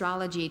similar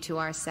astrology to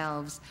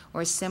ourselves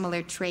or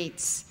similar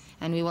traits,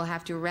 and we will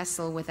have to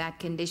wrestle with that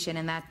condition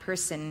and that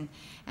person,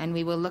 and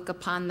we will look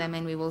upon them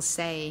and we will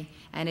say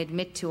and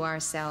admit to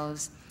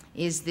ourselves,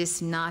 is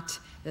this not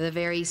the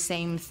very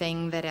same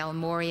thing that El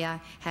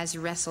Moria has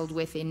wrestled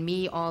with in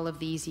me all of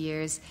these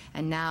years,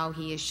 and now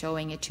he is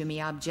showing it to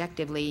me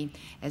objectively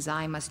as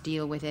I must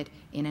deal with it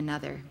in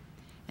another.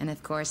 And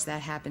of course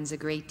that happens a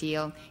great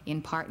deal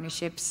in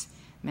partnerships,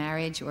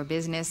 marriage or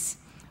business,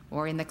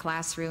 or in the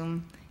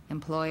classroom,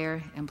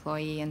 employer,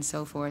 employee, and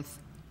so forth.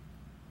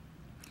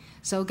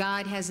 So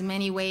God has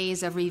many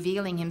ways of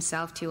revealing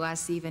himself to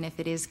us, even if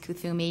it is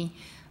Kuthumi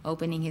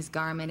opening his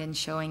garment and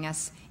showing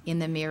us in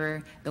the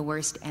mirror the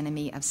worst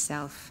enemy of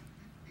self.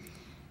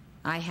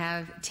 I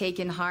have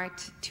taken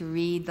heart to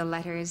read the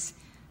letters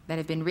that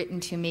have been written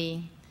to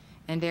me,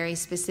 and very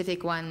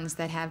specific ones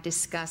that have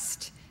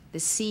discussed the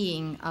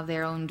seeing of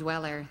their own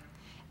dweller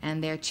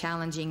and their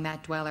challenging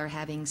that dweller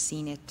having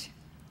seen it.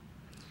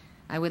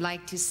 I would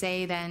like to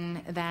say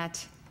then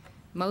that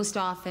most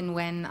often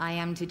when I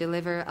am to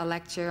deliver a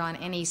lecture on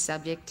any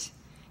subject,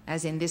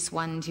 as in this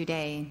one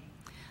today,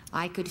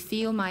 I could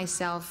feel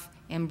myself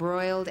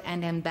embroiled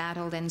and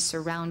embattled and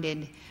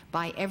surrounded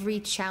by every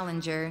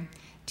challenger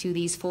to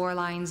these 4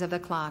 lines of the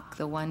clock,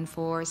 the 1,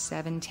 4,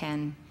 7,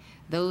 10,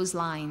 those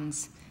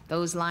lines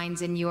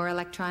in your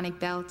electronic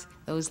belt,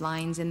 those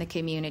lines in the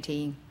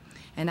community.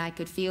 And I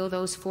could feel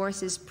those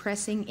forces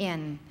pressing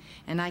in,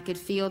 and I could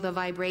feel the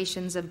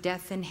vibrations of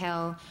death and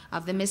hell,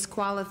 of the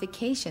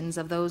misqualifications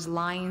of those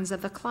lines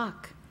of the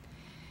clock.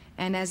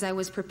 And as I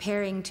was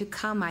preparing to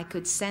come, I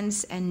could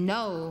sense and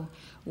know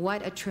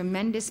what a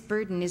tremendous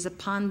burden is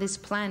upon this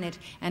planet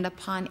and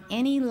upon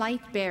any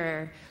light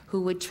bearer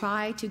who would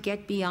try to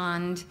get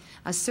beyond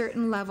a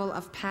certain level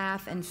of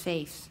path and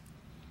faith.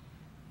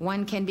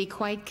 One can be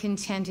quite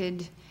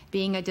contented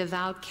being a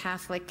devout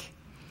Catholic,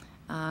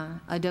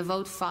 a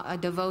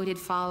devoted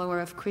follower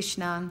of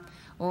Krishna,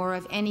 or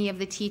of any of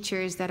the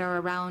teachers that are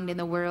around in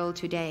the world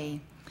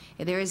today.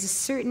 There is a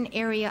certain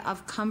area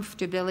of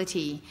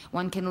comfortability.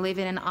 One can live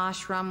in an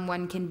ashram,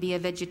 one can be a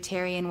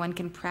vegetarian, one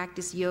can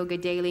practice yoga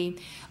daily,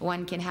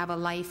 one can have a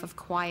life of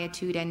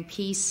quietude and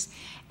peace,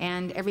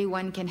 and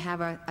everyone can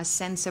have a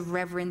sense of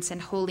reverence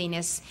and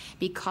holiness,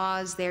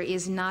 because there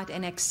is not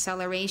an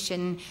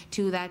acceleration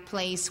to that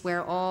place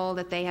where all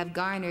that they have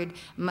garnered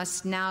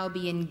must now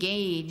be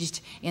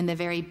engaged in the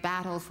very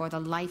battle for the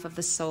life of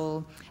the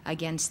soul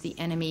against the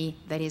enemy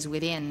that is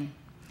within.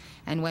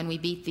 And when we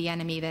beat the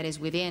enemy that is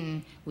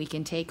within, we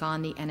can take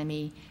on the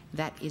enemy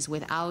that is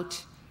without,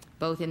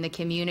 both in the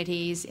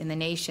communities, in the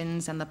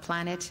nations, and the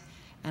planet,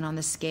 and on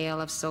the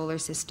scale of solar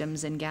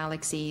systems and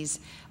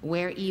galaxies,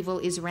 where evil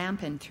is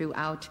rampant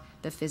throughout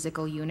the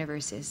physical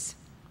universes.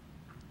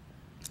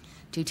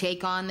 To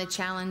take on the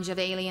challenge of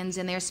aliens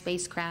in their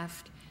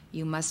spacecraft,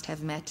 you must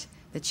have met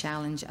the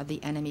challenge of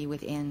the enemy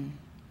within.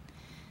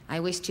 I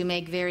wish to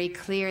make very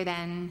clear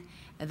then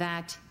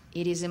that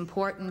it is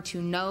important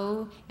to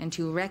know and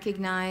to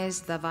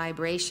recognize the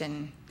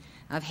vibration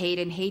of hate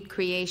and hate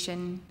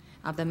creation,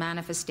 of the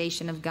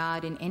manifestation of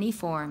God in any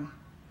form,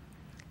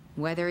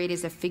 whether it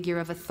is a figure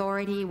of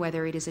authority,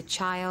 whether it is a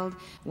child,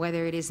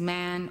 whether it is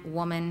man,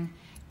 woman.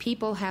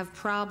 People have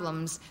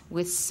problems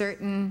with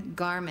certain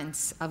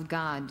garments of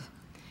God.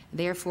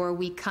 Therefore,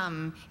 we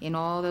come in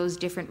all those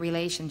different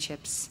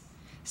relationships.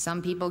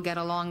 Some people get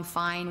along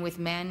fine with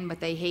men,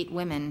 but they hate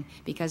women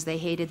because they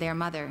hated their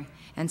mother.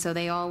 And so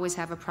they always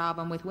have a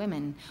problem with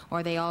women,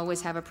 or they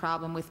always have a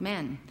problem with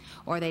men,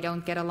 or they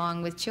don't get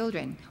along with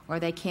children, or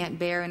they can't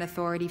bear an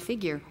authority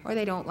figure, or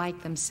they don't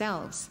like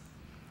themselves.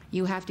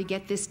 You have to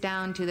get this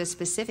down to the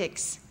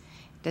specifics.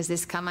 Does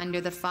this come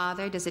under the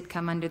Father? Does it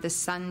come under the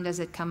Son? Does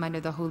it come under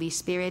the Holy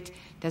Spirit?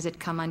 Does it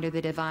come under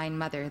the Divine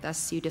Mother?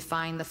 Thus you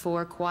define the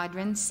 4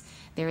 quadrants.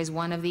 There is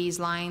one of these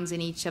lines in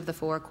each of the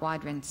 4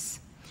 quadrants.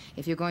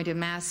 If you're going to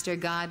master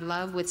God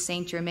love with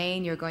Saint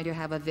Germain, you're going to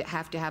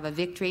have to have a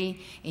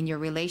victory in your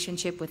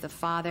relationship with the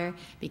Father,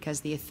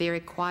 because the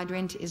etheric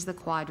quadrant is the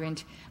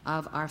quadrant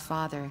of our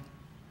Father.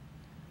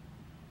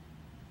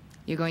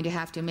 You're going to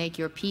have to make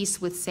your peace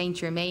with Saint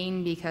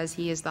Germain because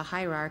he is the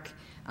hierarch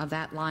of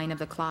that line of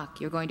the clock.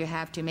 You're going to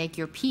have to make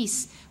your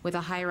peace with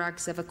the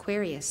hierarchs of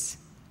Aquarius.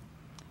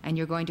 And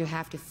you're going to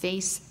have to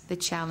face the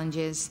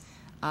challenges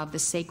of the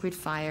sacred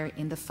fire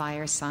in the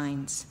fire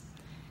signs.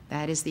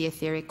 That is the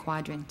etheric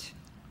quadrant.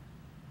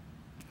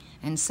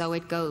 And so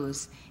it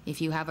goes.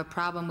 If you have a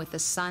problem with the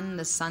sun,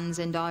 the sons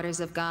and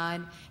daughters of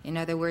God, in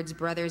other words,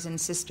 brothers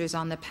and sisters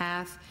on the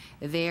path,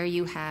 there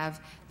you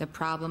have the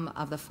problem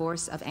of the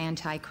force of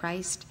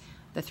Antichrist,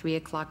 the 3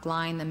 o'clock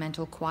line, the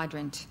mental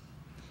quadrant.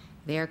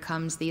 There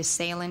comes the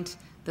assailant,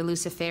 the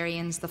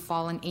Luciferians, the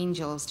fallen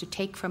angels, to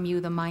take from you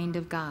the mind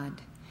of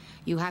God.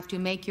 You have to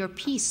make your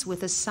peace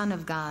with the Son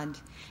of God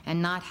and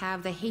not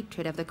have the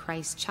hatred of the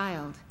Christ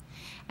child.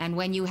 And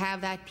when you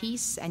have that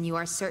peace and you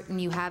are certain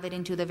you have it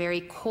into the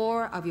very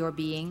core of your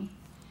being,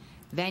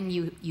 then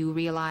you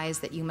realize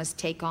that you must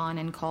take on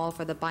and call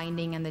for the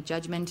binding and the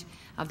judgment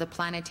of the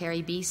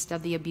planetary beast,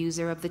 of the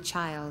abuser of the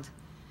child,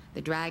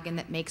 the dragon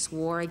that makes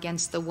war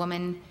against the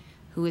woman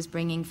who is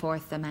bringing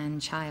forth the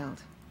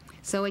man-child.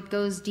 So it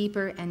goes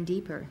deeper and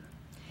deeper.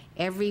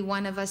 Every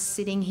one of us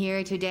sitting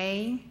here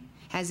today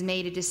has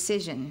made a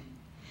decision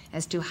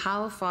as to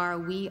how far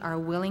we are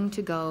willing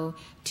to go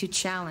to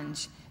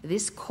challenge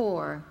this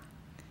core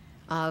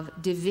of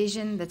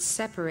division that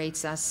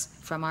separates us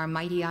from our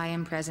mighty I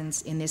Am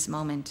presence in this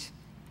moment.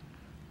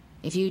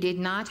 If you did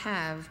not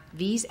have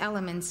these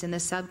elements in the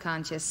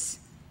subconscious,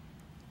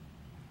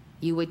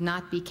 you would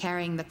not be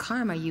carrying the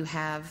karma you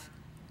have,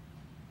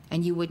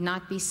 and you would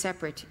not be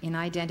separate in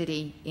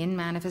identity, in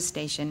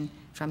manifestation,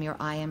 from your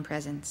I Am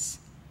presence.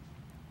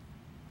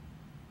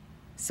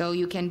 So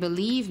you can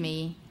believe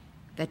me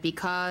that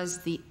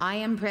because the I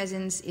Am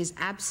presence is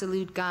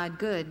absolute God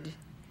good,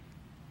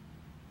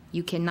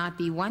 you cannot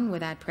be one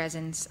with that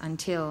presence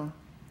until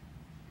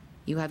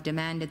you have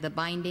demanded the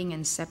binding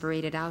and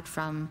separated out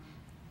from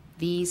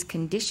these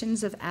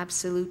conditions of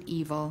absolute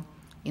evil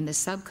in the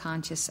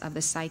subconscious of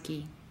the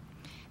psyche.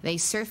 They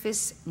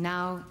surface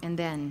now and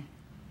then,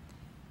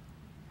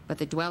 but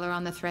the dweller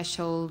on the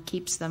threshold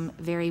keeps them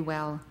very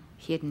well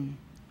hidden.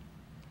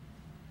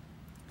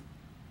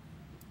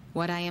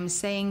 What I am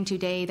saying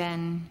today,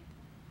 then,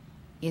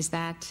 is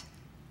that,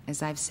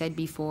 as I've said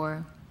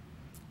before,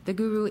 the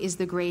Guru is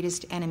the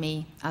greatest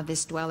enemy of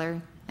this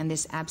dweller and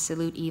this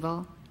absolute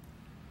evil.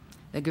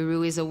 The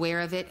Guru is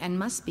aware of it and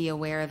must be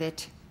aware of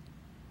it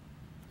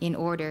in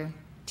order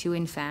to,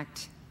 in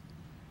fact,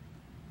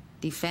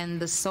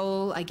 defend the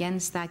soul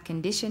against that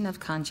condition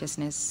of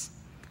consciousness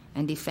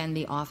and defend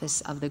the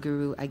office of the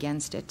Guru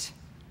against it.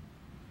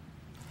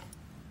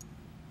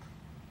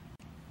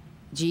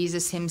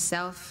 Jesus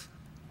himself,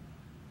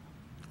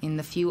 in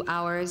the few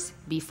hours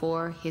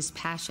before his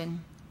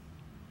passion,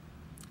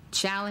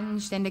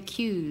 challenged and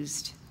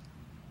accused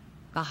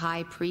the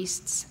high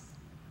priests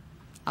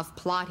of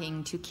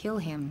plotting to kill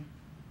him.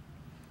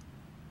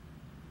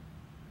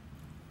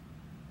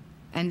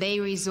 And they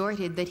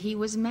resorted that he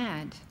was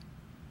mad.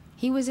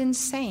 He was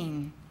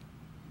insane.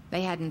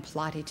 They hadn't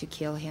plotted to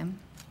kill him.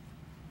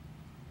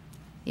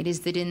 It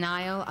is the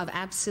denial of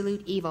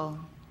absolute evil.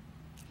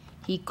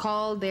 He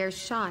called their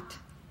shot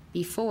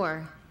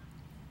before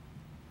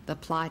the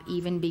plot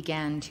even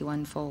began to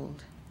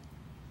unfold.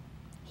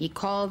 He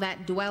called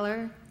that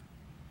dweller,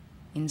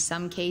 in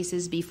some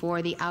cases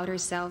before the outer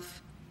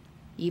self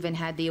even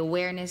had the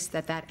awareness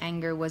that that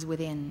anger was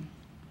within.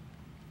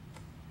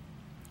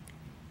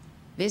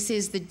 This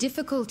is the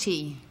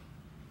difficulty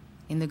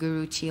in the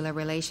Guru-Chela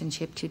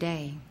relationship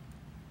today,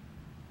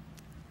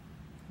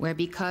 where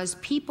because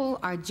people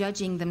are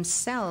judging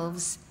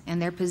themselves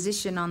and their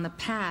position on the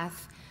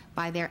path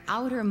by their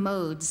outer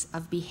modes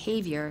of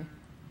behavior,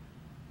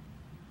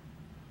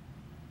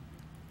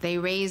 they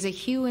raise a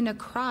hue and a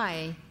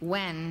cry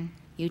when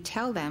you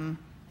tell them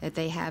that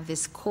they have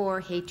this core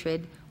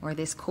hatred or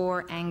this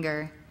core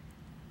anger,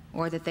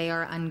 or that they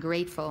are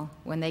ungrateful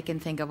when they can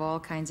think of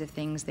all kinds of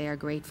things they are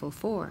grateful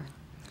for.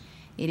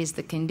 It is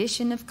the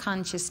condition of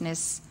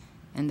consciousness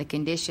and the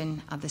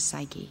condition of the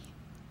psyche.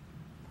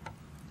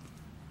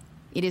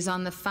 It is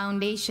on the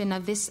foundation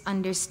of this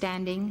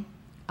understanding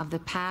of the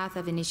path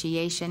of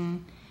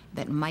initiation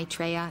that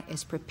Maitreya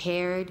is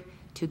prepared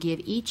to give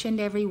each and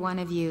every one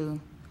of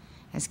you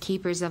as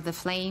keepers of the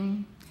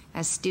flame,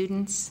 as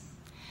students,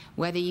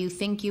 whether you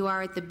think you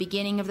are at the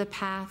beginning of the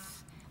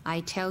path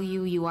I tell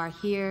you, you are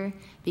here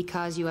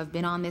because you have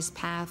been on this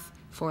path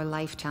for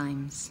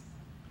lifetimes.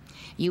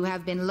 You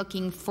have been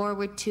looking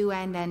forward to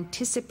and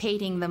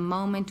anticipating the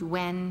moment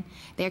when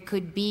there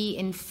could be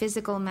in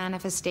physical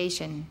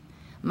manifestation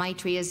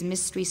Maitriya's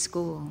mystery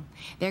school.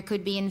 There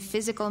could be in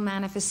physical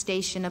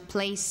manifestation a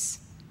place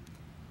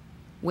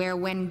where,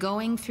 when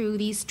going through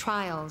these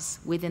trials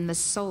within the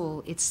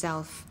soul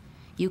itself,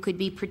 you could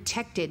be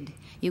protected.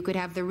 You could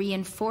have the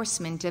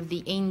reinforcement of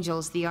the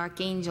angels, the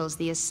archangels,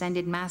 the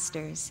ascended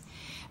masters,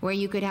 where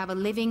you could have a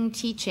living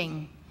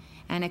teaching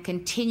and a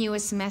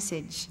continuous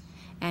message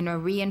and a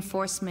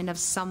reinforcement of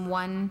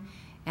someone,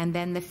 and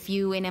then the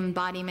few in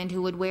embodiment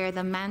who would wear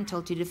the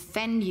mantle to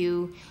defend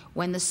you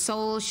when the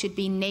soul should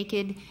be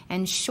naked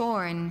and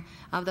shorn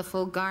of the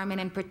full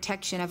garment and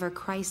protection of her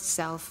Christ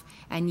self,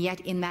 and yet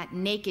in that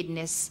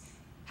nakedness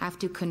have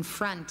to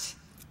confront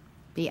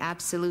the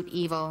absolute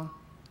evil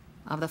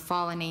of the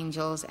fallen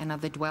angels and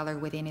of the dweller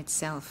within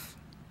itself.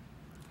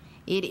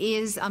 It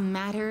is a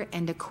matter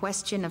and a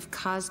question of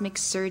cosmic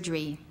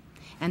surgery,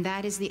 and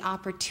that is the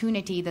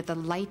opportunity that the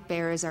light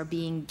bearers are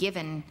being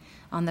given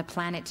on the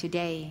planet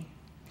today.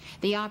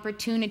 The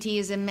opportunity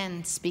is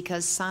immense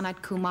because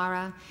Sanat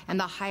Kumara and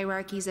the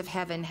hierarchies of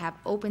heaven have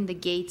opened the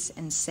gates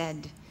and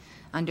said,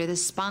 under the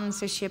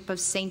sponsorship of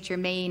Saint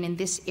Germain in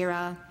this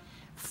era,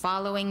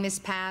 following this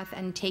path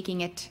and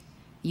taking it,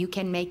 you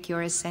can make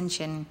your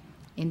ascension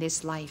in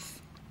this life.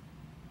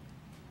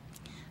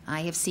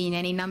 I have seen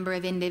any number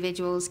of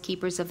individuals,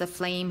 keepers of the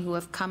flame, who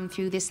have come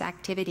through this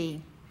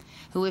activity,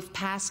 who have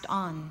passed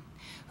on,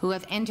 who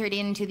have entered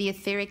into the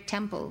etheric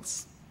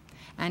temples,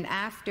 and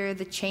after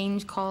the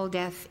change called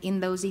death in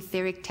those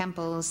etheric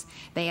temples,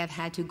 they have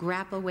had to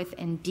grapple with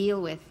and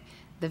deal with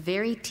the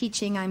very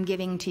teaching I'm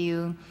giving to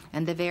you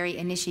and the very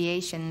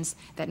initiations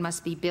that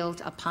must be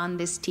built upon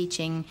this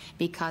teaching,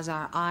 because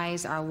our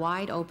eyes are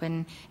wide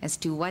open as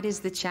to what is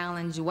the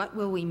challenge, what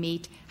will we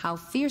meet, how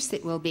fierce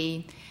it will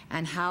be,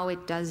 and how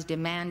it does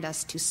demand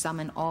us to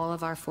summon all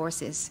of our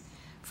forces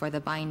for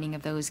the binding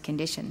of those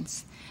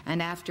conditions.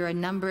 And after a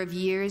number of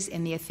years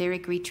in the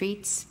etheric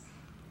retreats,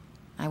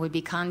 I would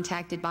be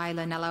contacted by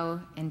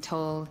Lanello and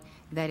told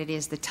that it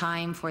is the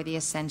time for the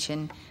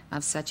ascension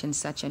of such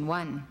and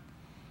one.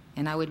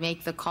 And I would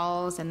make the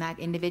calls, and that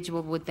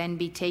individual would then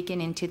be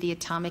taken into the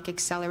atomic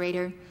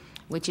accelerator,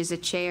 which is a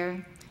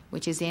chair,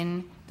 which is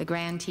in the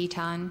Grand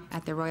Teton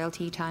at the Royal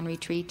Teton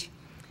Retreat.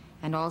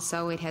 And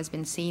also it has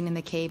been seen in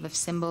the Cave of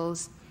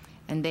Symbols.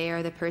 And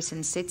there the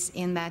person sits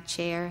in that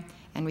chair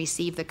and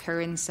receive the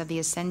currents of the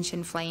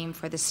ascension flame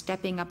for the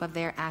stepping up of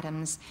their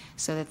atoms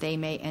so that they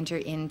may enter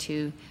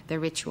into the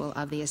ritual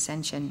of the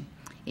ascension.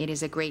 It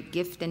is a great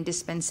gift and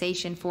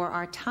dispensation for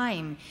our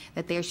time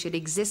that there should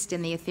exist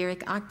in the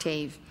etheric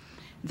octave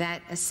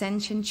that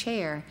ascension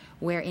chair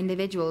where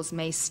individuals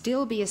may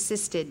still be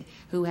assisted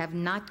who have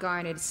not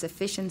garnered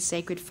sufficient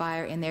sacred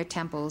fire in their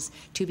temples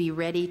to be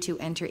ready to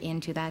enter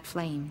into that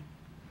flame.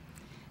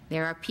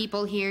 There are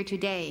people here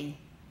today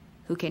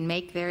who can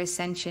make their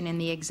ascension in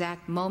the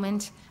exact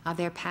moment of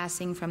their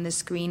passing from the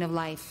screen of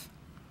life,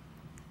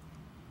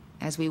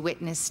 as we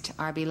witnessed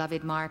our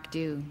beloved Mark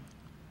do.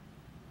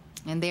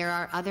 And there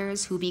are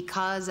others who,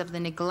 because of the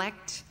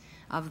neglect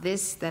of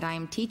this that I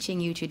am teaching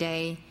you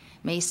today,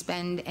 may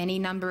spend any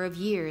number of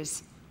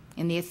years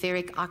in the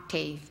etheric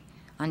octave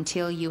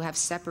until you have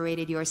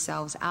separated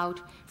yourselves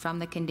out from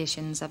the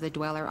conditions of the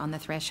dweller on the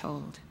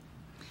threshold.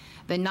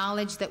 The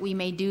knowledge that we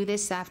may do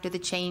this after the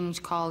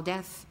change called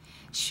death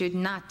should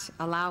not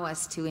allow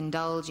us to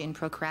indulge in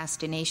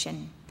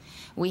procrastination.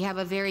 We have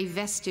a very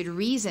vested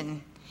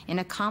reason in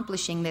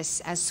accomplishing this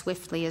as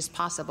swiftly as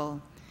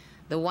possible.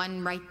 The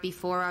one right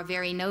before our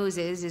very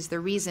noses is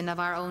the reason of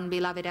our own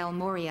beloved El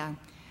Moria,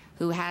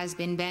 who has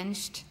been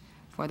benched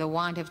for the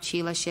want of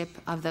Chela-ship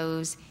of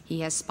those he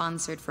has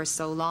sponsored for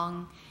so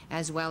long,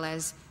 as well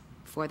as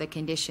for the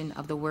condition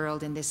of the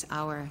world in this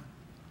hour.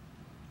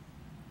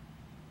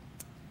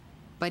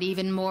 But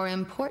even more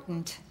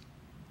important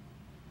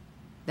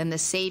than the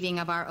saving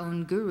of our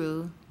own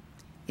guru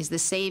is the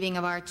saving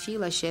of our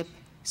Chela-ship,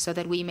 so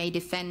that we may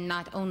defend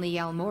not only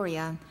El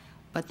Moria,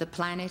 but the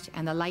planet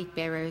and the light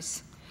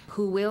bearers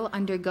who will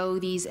undergo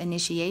these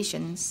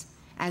initiations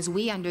as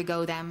we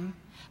undergo them,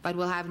 but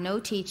will have no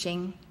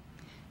teaching,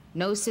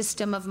 no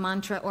system of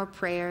mantra or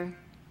prayer,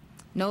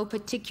 no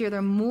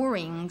particular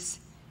moorings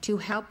to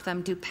help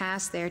them to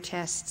pass their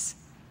tests.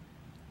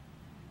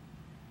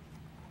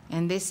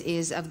 And this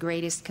is of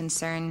greatest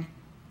concern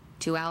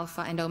to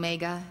Alpha and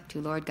Omega,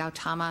 to Lord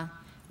Gautama,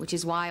 which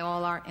is why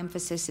all our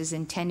emphasis is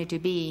intended to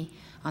be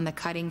on the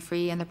cutting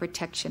free and the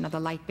protection of the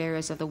light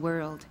bearers of the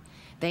world.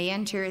 They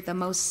enter the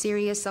most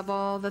serious of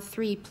all the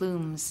three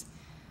plumes.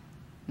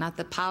 Not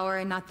the power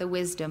and not the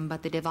wisdom,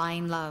 but the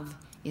divine love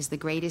is the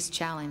greatest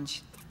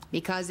challenge,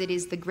 because it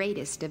is the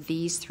greatest of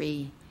these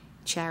three,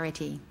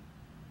 charity.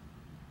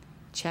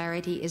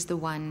 Charity is the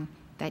one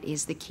that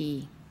is the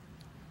key.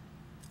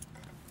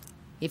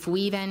 If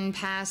we then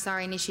pass our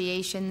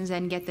initiations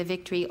and get the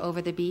victory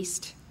over the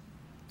beast,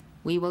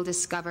 we will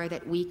discover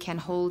that we can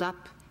hold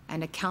up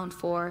and account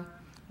for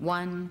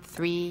 1,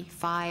 3,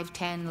 5,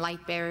 10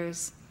 light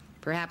bearers,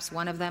 perhaps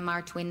one of them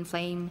our twin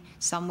flame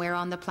somewhere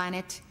on the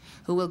planet,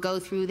 who will go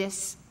through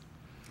this.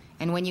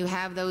 And when you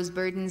have those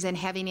burdens and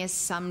heaviness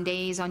some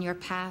days on your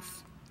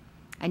path,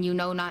 and you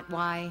know not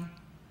why,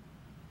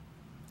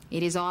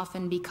 it is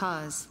often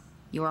because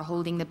you are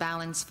holding the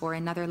balance for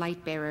another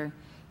light bearer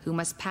who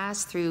must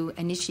pass through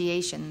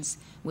initiations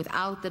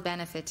without the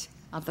benefit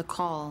of the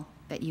call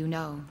that you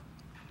know.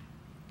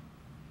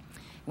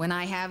 When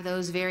I have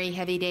those very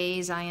heavy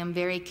days, I am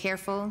very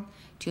careful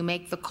to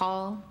make the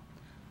call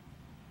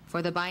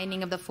for the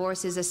binding of the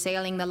forces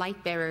assailing the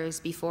light bearers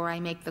before I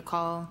make the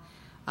call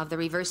of the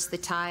reverse the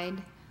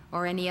tide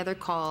or any other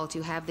call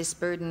to have this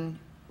burden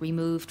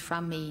removed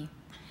from me,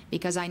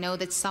 because I know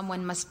that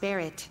someone must bear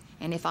it,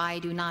 and if I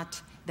do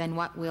not, then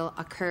what will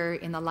occur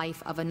in the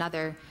life of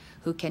another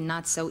who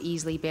cannot so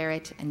easily bear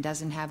it and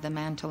doesn't have the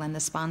mantle and the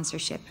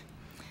sponsorship.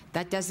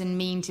 That doesn't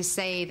mean to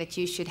say that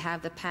you should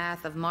have the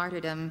path of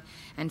martyrdom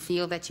and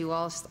feel that you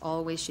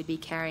always should be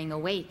carrying a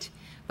weight,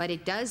 but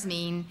it does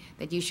mean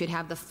that you should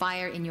have the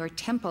fire in your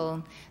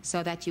temple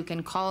so that you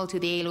can call to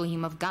the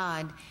Elohim of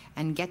God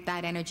and get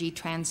that energy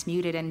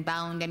transmuted and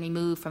bound and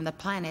removed from the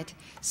planet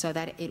so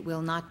that it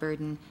will not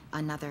burden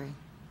another.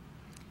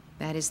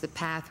 That is the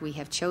path we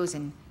have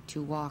chosen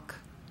to walk.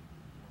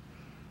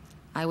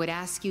 I would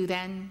ask you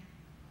then,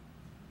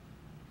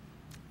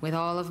 with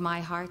all of my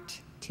heart,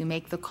 to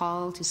make the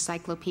call to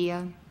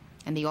Cyclopeia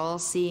and the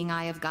all-seeing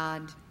eye of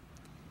God,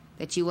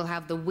 that you will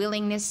have the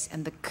willingness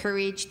and the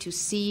courage to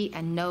see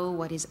and know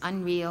what is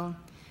unreal,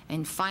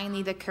 and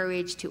finally the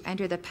courage to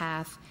enter the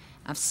path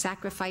of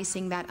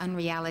sacrificing that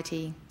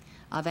unreality,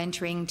 of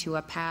entering to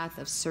a path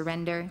of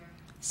surrender,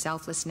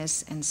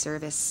 selflessness, and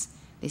service.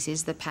 This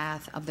is the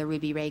path of the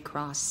Ruby Ray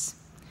Cross.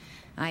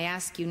 I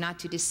ask you not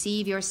to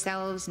deceive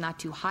yourselves, not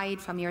to hide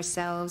from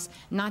yourselves,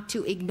 not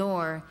to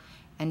ignore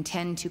and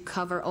tend to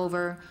cover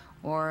over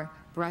or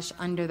brush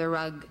under the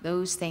rug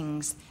those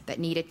things that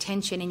need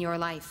attention in your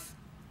life.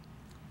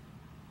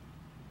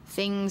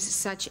 Things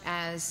such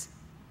as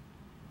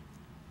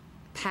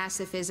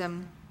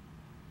pacifism,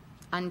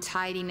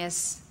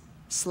 untidiness,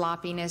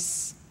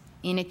 sloppiness,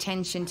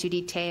 inattention to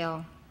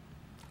detail,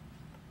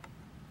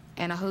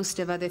 and a host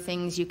of other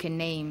things you can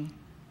name.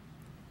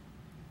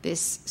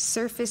 This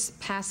surface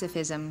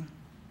pacifism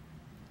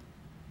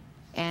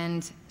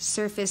and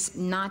surface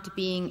not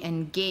being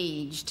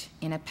engaged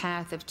in a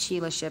path of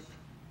Chelaship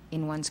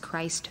in one's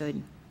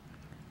Christhood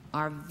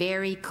are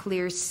very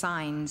clear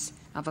signs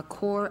of a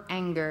core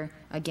anger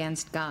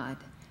against God,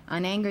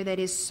 an anger that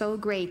is so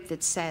great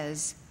that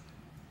says,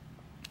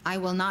 I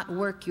will not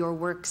work your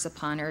works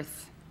upon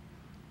earth.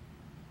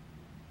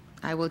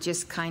 I will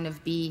just kind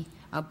of be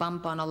a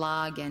bump on a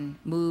log and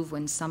move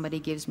when somebody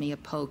gives me a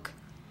poke.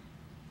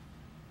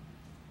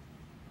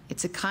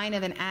 It's a kind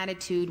of an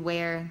attitude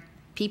where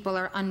people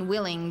are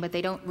unwilling, but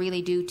they don't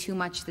really do too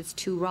much that's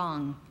too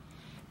wrong.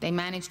 They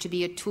manage to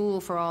be a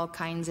tool for all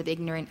kinds of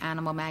ignorant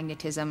animal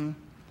magnetism.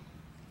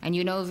 And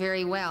you know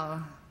very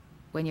well,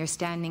 when you're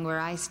standing where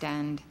I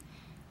stand,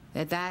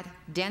 that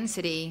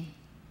density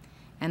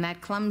and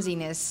that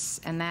clumsiness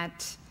and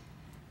that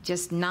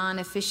just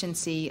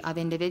non-efficiency of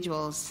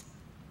individuals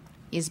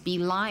is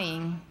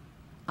belying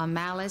a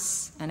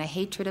malice and a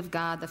hatred of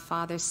God, the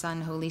Father,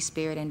 Son, Holy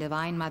Spirit, and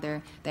Divine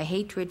Mother, the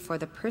hatred for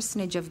the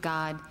personage of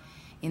God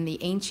in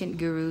the ancient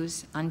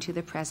gurus unto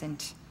the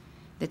present,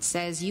 that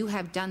says, you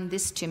have done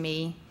this to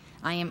me,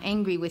 I am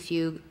angry with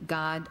you,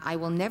 God, I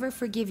will never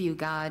forgive you,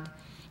 God,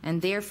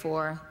 and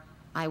therefore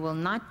I will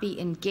not be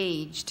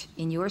engaged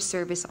in your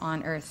service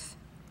on earth,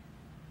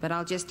 but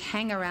I'll just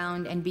hang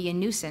around and be a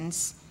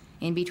nuisance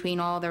in between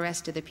all the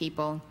rest of the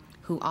people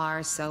who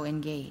are so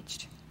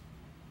engaged.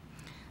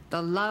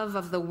 The love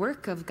of the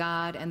work of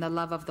God and the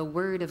love of the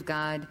Word of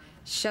God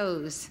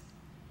shows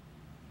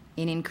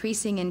in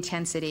increasing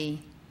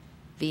intensity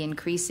the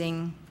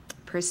increasing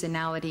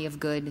personality of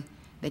good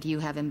that you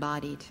have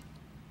embodied.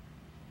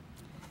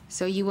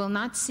 So you will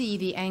not see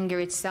the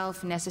anger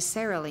itself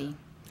necessarily,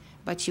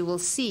 but you will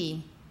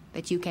see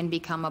that you can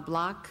become a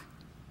block,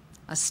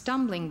 a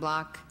stumbling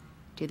block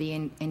to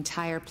the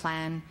entire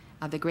plan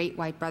of the Great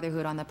White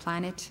Brotherhood on the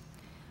planet,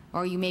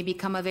 or you may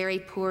become a very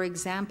poor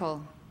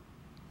example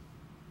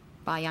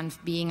by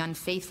being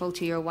unfaithful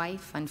to your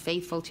wife,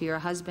 unfaithful to your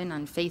husband,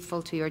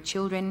 unfaithful to your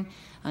children,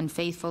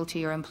 unfaithful to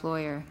your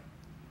employer.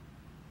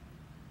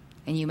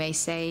 And you may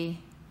say,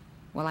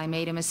 well, I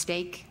made a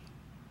mistake,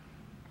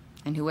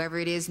 and whoever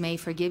it is may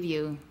forgive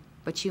you,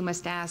 but you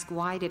must ask,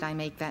 why did I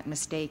make that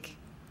mistake?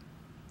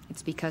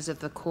 It's because of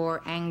the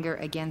core anger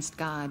against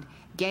God.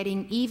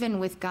 Getting even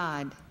with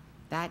God,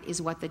 that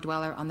is what the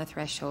dweller on the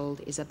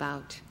threshold is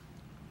about.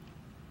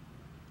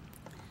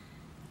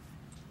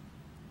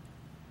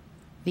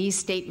 These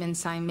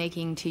statements I'm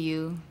making to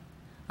you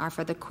are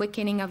for the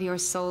quickening of your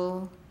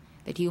soul,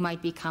 that you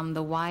might become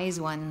the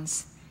wise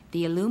ones,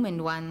 the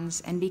illumined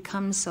ones, and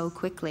become so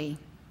quickly.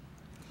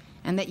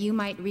 And that you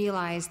might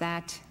realize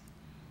that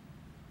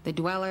the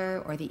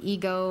dweller or the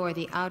ego or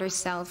the outer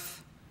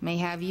self may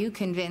have you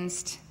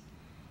convinced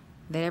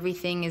that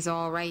everything is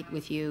all right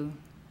with you,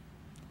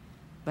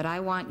 But I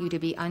want you to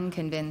be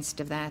unconvinced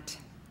of that.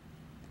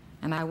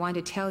 And I want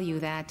to tell you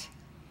that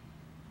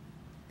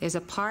there's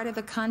a part of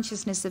the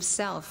consciousness of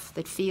self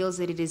that feels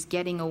that it is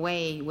getting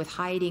away with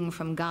hiding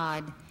from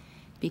God,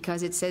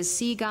 because it says,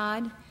 see,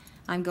 God,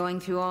 I'm going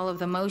through all of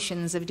the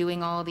motions of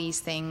doing all these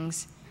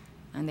things,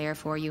 and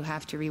therefore you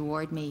have to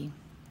reward me.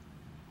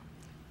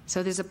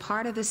 So there's a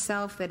part of the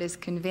self that is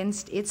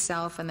convinced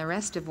itself and the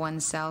rest of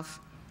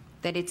oneself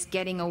that it's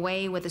getting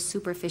away with a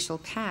superficial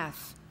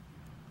path.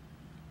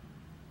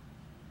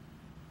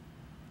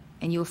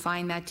 And you'll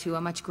find that to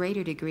a much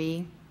greater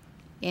degree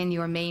in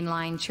your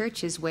mainline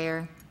churches,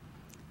 where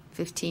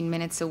 15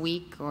 minutes a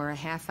week or a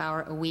half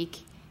hour a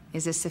week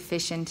is a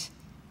sufficient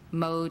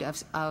mode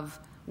of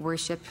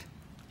worship,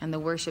 and the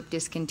worship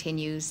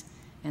discontinues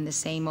and the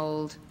same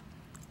old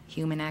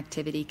human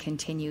activity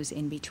continues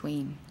in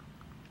between.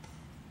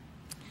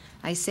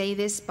 I say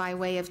this by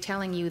way of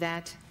telling you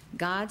that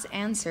God's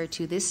answer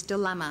to this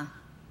dilemma,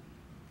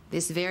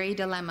 this very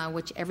dilemma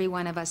which every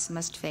one of us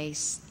must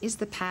face, is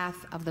the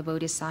path of the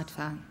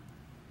Bodhisattva.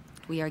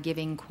 We are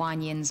giving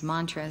Kuan Yin's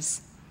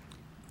mantras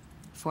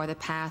for the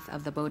path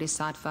of the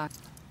Bodhisattva.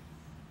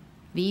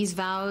 These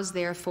vows,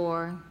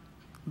 therefore,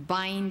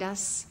 bind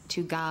us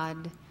to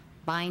God,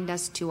 bind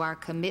us to our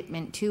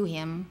commitment to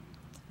Him,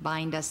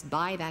 bind us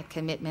by that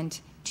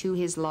commitment to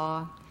His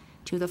law,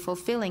 to the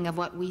fulfilling of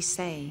what we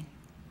say.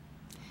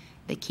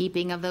 The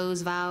keeping of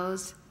those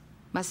vows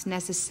must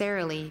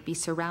necessarily be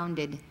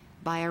surrounded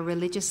by a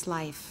religious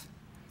life,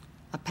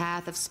 a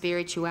path of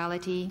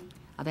spirituality,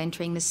 of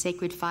entering the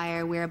sacred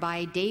fire,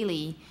 whereby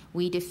daily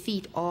we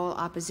defeat all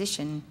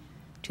opposition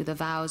to the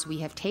vows we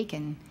have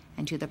taken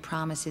and to the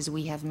promises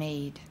we have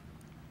made.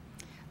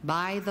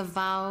 By the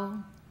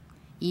vow,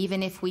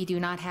 even if we do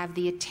not have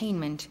the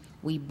attainment,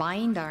 we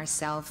bind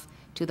ourselves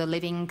to the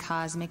living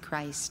cosmic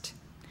Christ.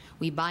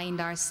 We bind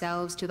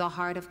ourselves to the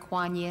heart of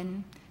Kuan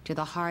Yin, to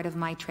the heart of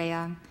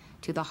Maitreya,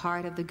 to the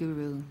heart of the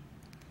Guru.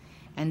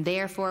 And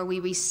therefore we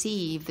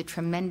receive the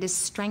tremendous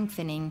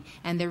strengthening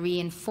and the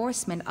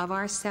reinforcement of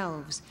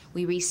ourselves.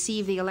 We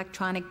receive the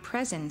electronic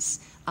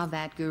presence of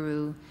that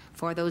Guru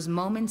for those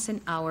moments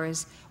and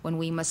hours when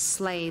we must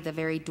slay the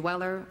very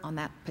dweller on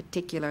that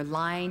particular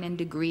line and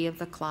degree of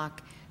the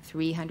clock,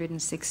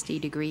 360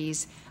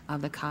 degrees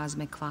of the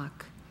cosmic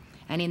clock.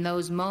 And in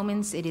those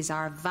moments, it is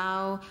our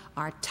vow,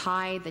 our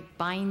tie that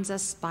binds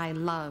us by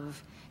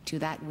love to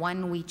that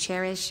one we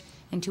cherish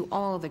and to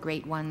all the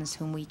great ones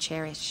whom we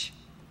cherish.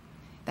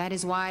 That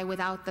is why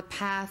without the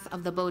path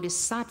of the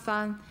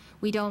Bodhisattva,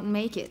 we don't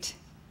make it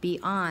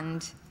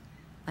beyond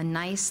a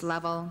nice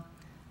level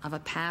of a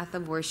path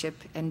of worship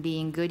and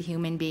being good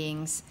human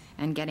beings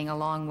and getting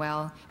along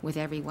well with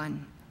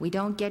everyone. We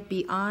don't get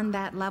beyond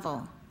that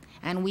level.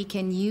 And we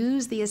can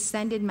use the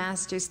Ascended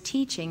Master's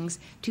teachings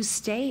to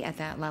stay at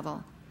that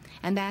level.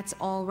 And that's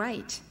all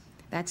right.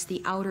 That's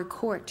the outer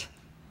court.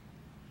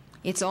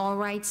 It's all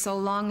right so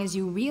long as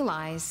you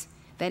realize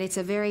that it's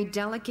a very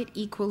delicate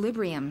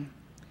equilibrium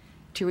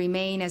to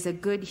remain as a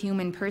good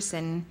human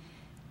person,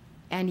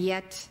 and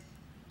yet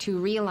to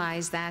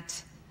realize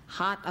that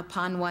hot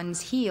upon one's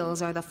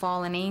heels are the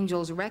fallen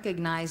angels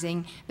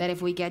recognizing that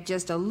if we get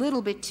just a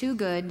little bit too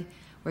good,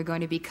 we're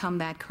going to become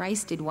that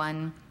Christed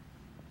one,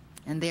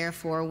 and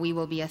therefore we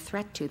will be a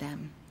threat to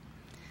them.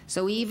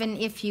 So even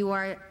if you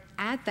are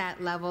at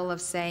that level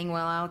of saying,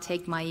 well, I'll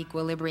take my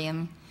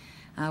equilibrium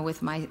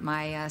with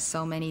my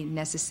so many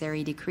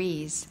necessary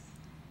decrees,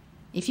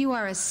 if you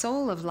are a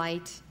soul of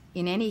light,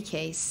 in any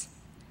case,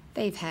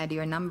 they've had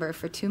your number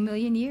for 2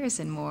 million years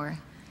and more.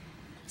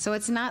 So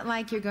it's not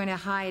like you're going to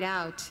hide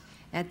out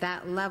at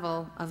that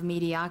level of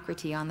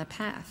mediocrity on the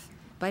path.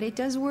 But it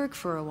does work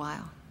for a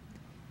while.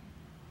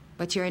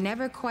 But you're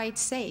never quite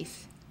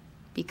safe,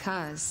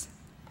 because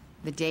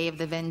the day of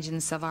the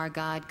vengeance of our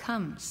God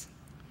comes.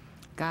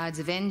 God's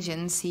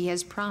vengeance, He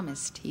has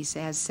promised. He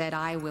has said,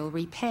 I will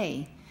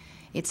repay.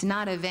 It's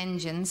not a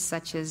vengeance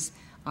such as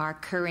our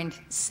current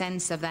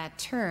sense of that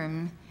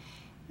term.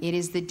 It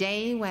is the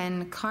day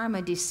when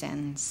karma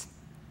descends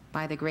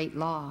by the great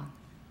law.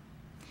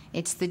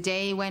 It's the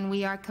day when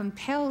we are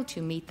compelled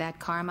to meet that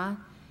karma,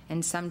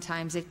 and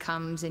sometimes it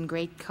comes in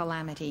great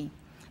calamity.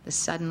 The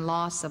sudden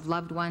loss of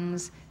loved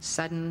ones,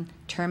 sudden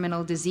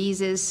terminal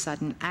diseases,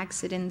 sudden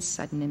accidents,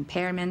 sudden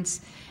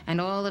impairments, and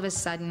all of a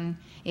sudden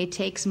it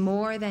takes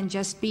more than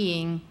just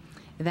being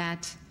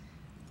that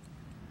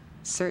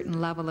certain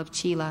level of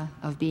Chela,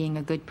 of being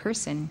a good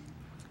person,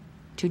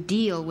 to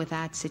deal with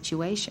that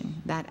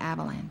situation, that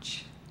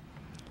avalanche.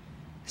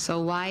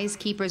 So wise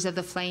keepers of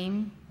the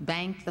flame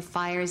bank the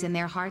fires in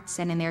their hearts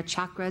and in their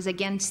chakras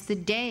against the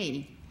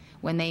day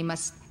when they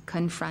must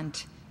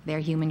confront their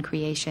human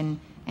creation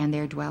and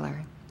their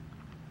dweller.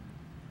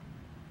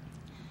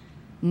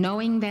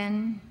 Knowing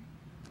then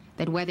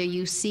that whether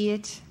you see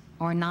it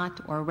or not,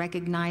 or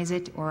recognize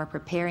it, or are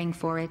preparing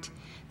for it,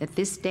 that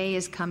this day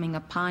is coming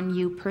upon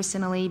you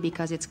personally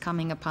because it's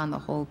coming upon the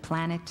whole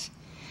planet,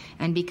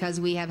 and because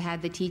we have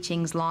had the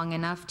teachings long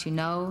enough to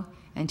know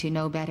and to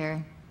know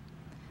better,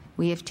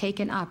 we have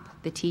taken up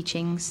the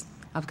teachings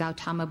of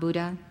Gautama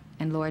Buddha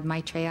and Lord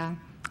Maitreya,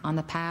 on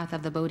the path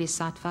of the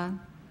Bodhisattva,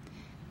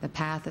 the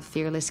path of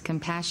fearless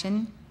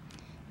compassion,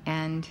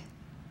 and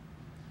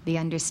the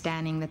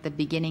understanding that the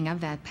beginning of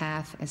that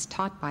path, as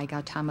taught by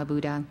Gautama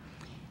Buddha,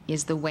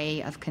 is the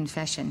way of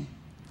confession,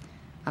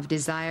 of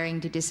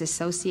desiring to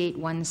disassociate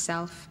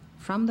oneself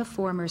from the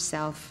former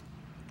self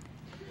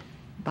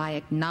by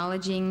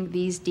acknowledging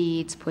these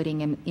deeds, putting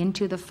them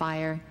into the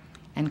fire,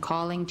 and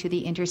calling to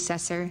the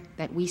intercessor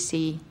that we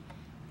see,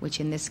 which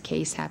in this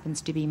case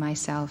happens to be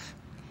myself,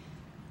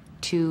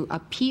 to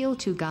appeal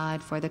to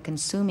God for the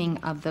consuming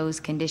of those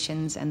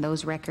conditions and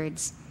those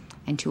records,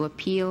 and to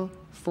appeal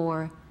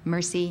for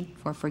mercy,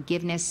 for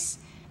forgiveness,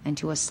 and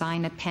to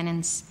assign a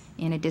penance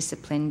in a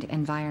disciplined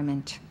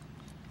environment.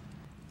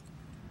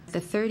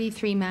 The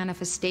 33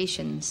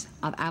 manifestations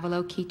of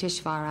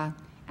Avalokitesvara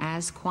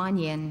as Kuan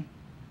Yin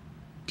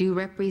do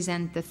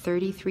represent the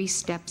 33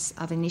 steps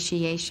of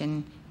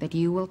initiation that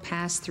you will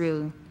pass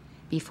through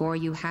before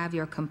you have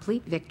your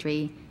complete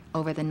victory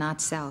over the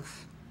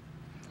not-self.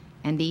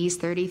 And these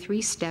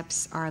 33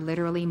 steps are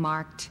literally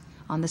marked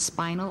on the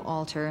spinal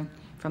altar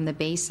from the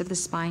base of the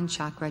spine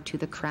chakra to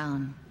the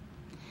crown.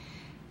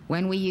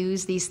 When we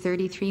use these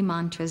 33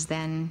 mantras,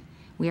 then,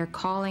 we are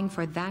calling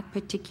for that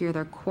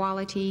particular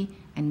quality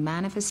and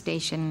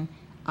manifestation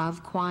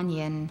of Kuan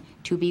Yin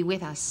to be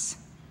with us,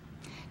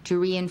 to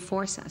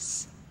reinforce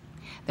us.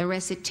 The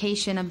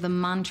recitation of the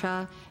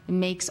mantra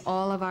makes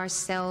all of our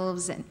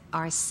cells and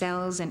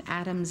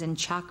atoms and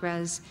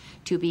chakras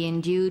to be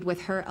endued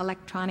with her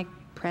electronic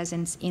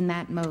presence in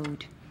that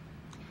mode.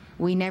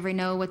 We never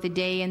know what the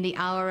day and the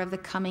hour of the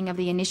coming of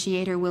the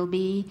initiator will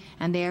be,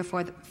 and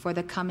therefore for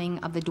the coming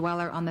of the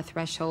dweller on the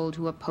threshold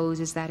who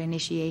opposes that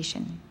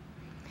initiation.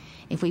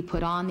 If we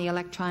put on the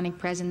electronic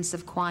presence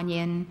of Kuan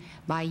Yin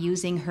by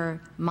using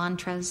her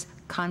mantras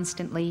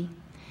constantly,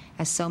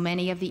 as so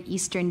many of the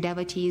Eastern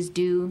devotees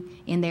do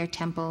in their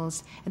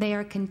temples, they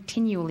are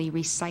continually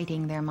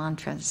reciting their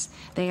mantras.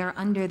 They are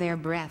under their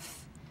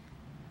breath.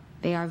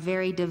 They are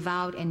very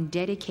devout and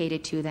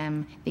dedicated to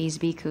them, these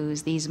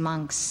bhikkhus, these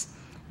monks,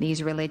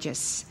 these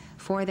religious,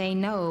 for they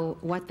know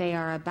what they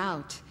are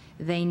about.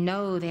 They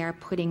know they are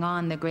putting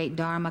on the great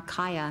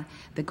Dharmakaya,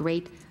 the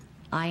great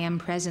I Am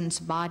Presence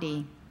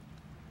body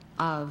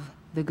of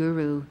the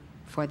Guru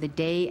for the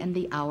day and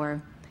the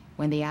hour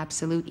when the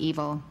absolute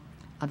evil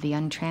of the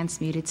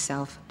untransmuted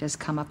self does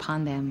come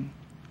upon them.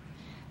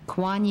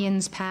 Kuan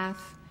Yin's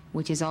path,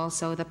 which is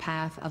also the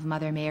path of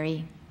Mother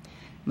Mary.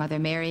 Mother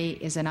Mary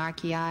is an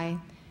Archeai,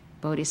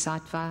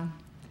 Bodhisattva.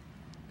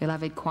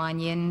 Beloved Kuan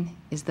Yin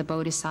is the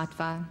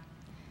Bodhisattva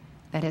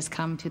that has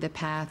come to the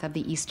path of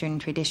the Eastern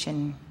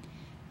tradition.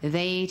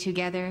 They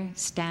together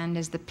stand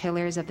as the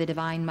pillars of the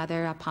Divine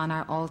Mother upon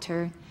our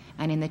altar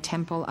and in the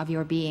temple of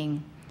your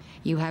being.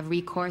 You have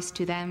recourse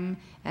to them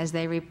as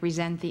they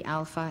represent the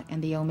Alpha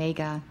and the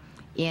Omega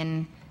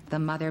in the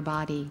mother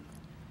body.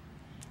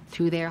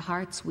 Through their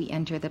hearts we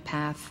enter the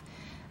path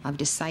of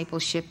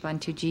discipleship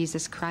unto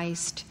Jesus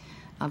Christ,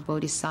 of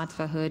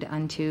bodhisattvahood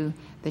unto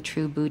the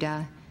true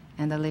Buddha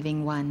and the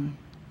living one.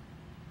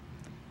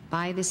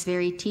 By this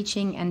very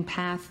teaching and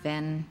path,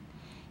 then,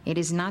 it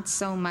is not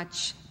so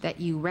much that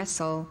you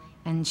wrestle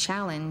and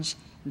challenge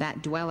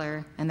that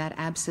dweller and that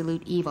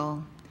absolute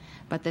evil,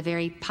 but the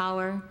very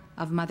power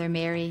of Mother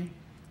Mary,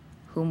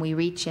 whom we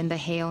reach in the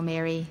Hail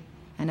Mary,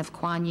 and of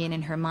Kuan Yin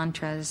and her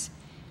mantras,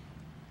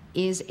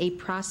 is a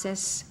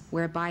process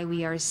whereby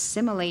we are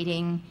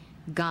assimilating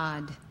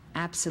God,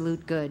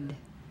 absolute good.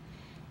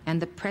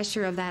 And the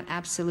pressure of that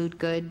absolute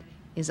good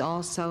is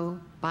also,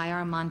 by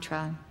our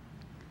mantra,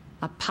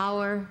 a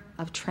power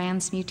of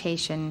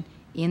transmutation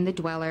in the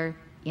dweller,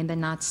 in the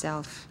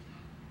not-self,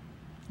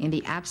 in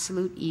the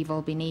absolute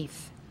evil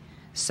beneath,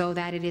 so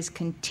that it is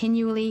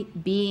continually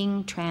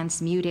being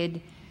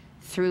transmuted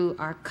through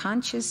our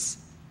conscious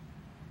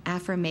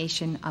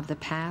affirmation of the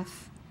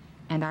path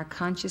and our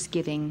conscious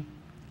giving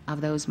of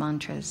those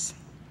mantras.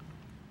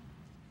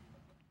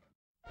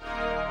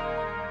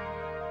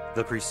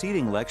 The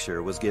preceding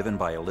lecture was given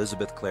by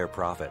Elizabeth Clare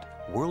Prophet,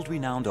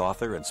 world-renowned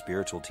author and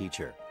spiritual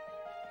teacher.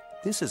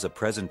 This is a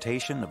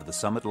presentation of the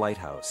Summit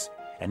Lighthouse,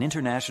 an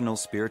international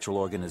spiritual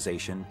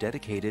organization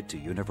dedicated to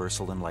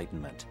universal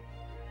enlightenment.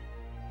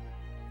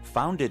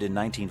 Founded in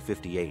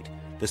 1958,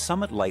 the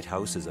Summit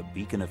Lighthouse is a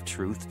beacon of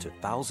truth to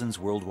thousands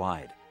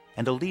worldwide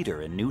and a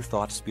leader in New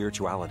Thought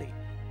spirituality.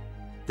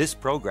 This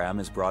program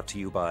is brought to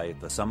you by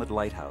the Summit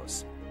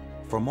Lighthouse.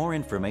 For more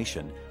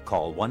information,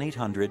 call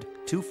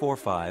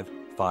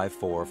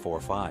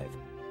 1-800-245-5445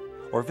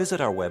 or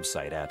visit our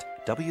website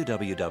at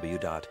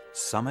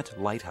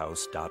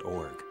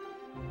www.summitlighthouse.org.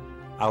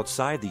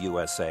 Outside the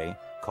USA,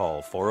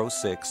 call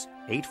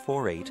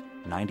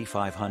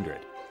 406-848-9500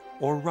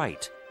 or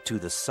write to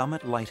the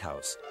Summit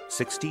Lighthouse,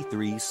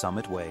 63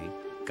 Summit Way,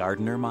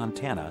 Gardner,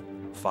 Montana,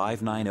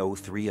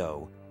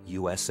 59030,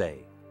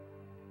 USA.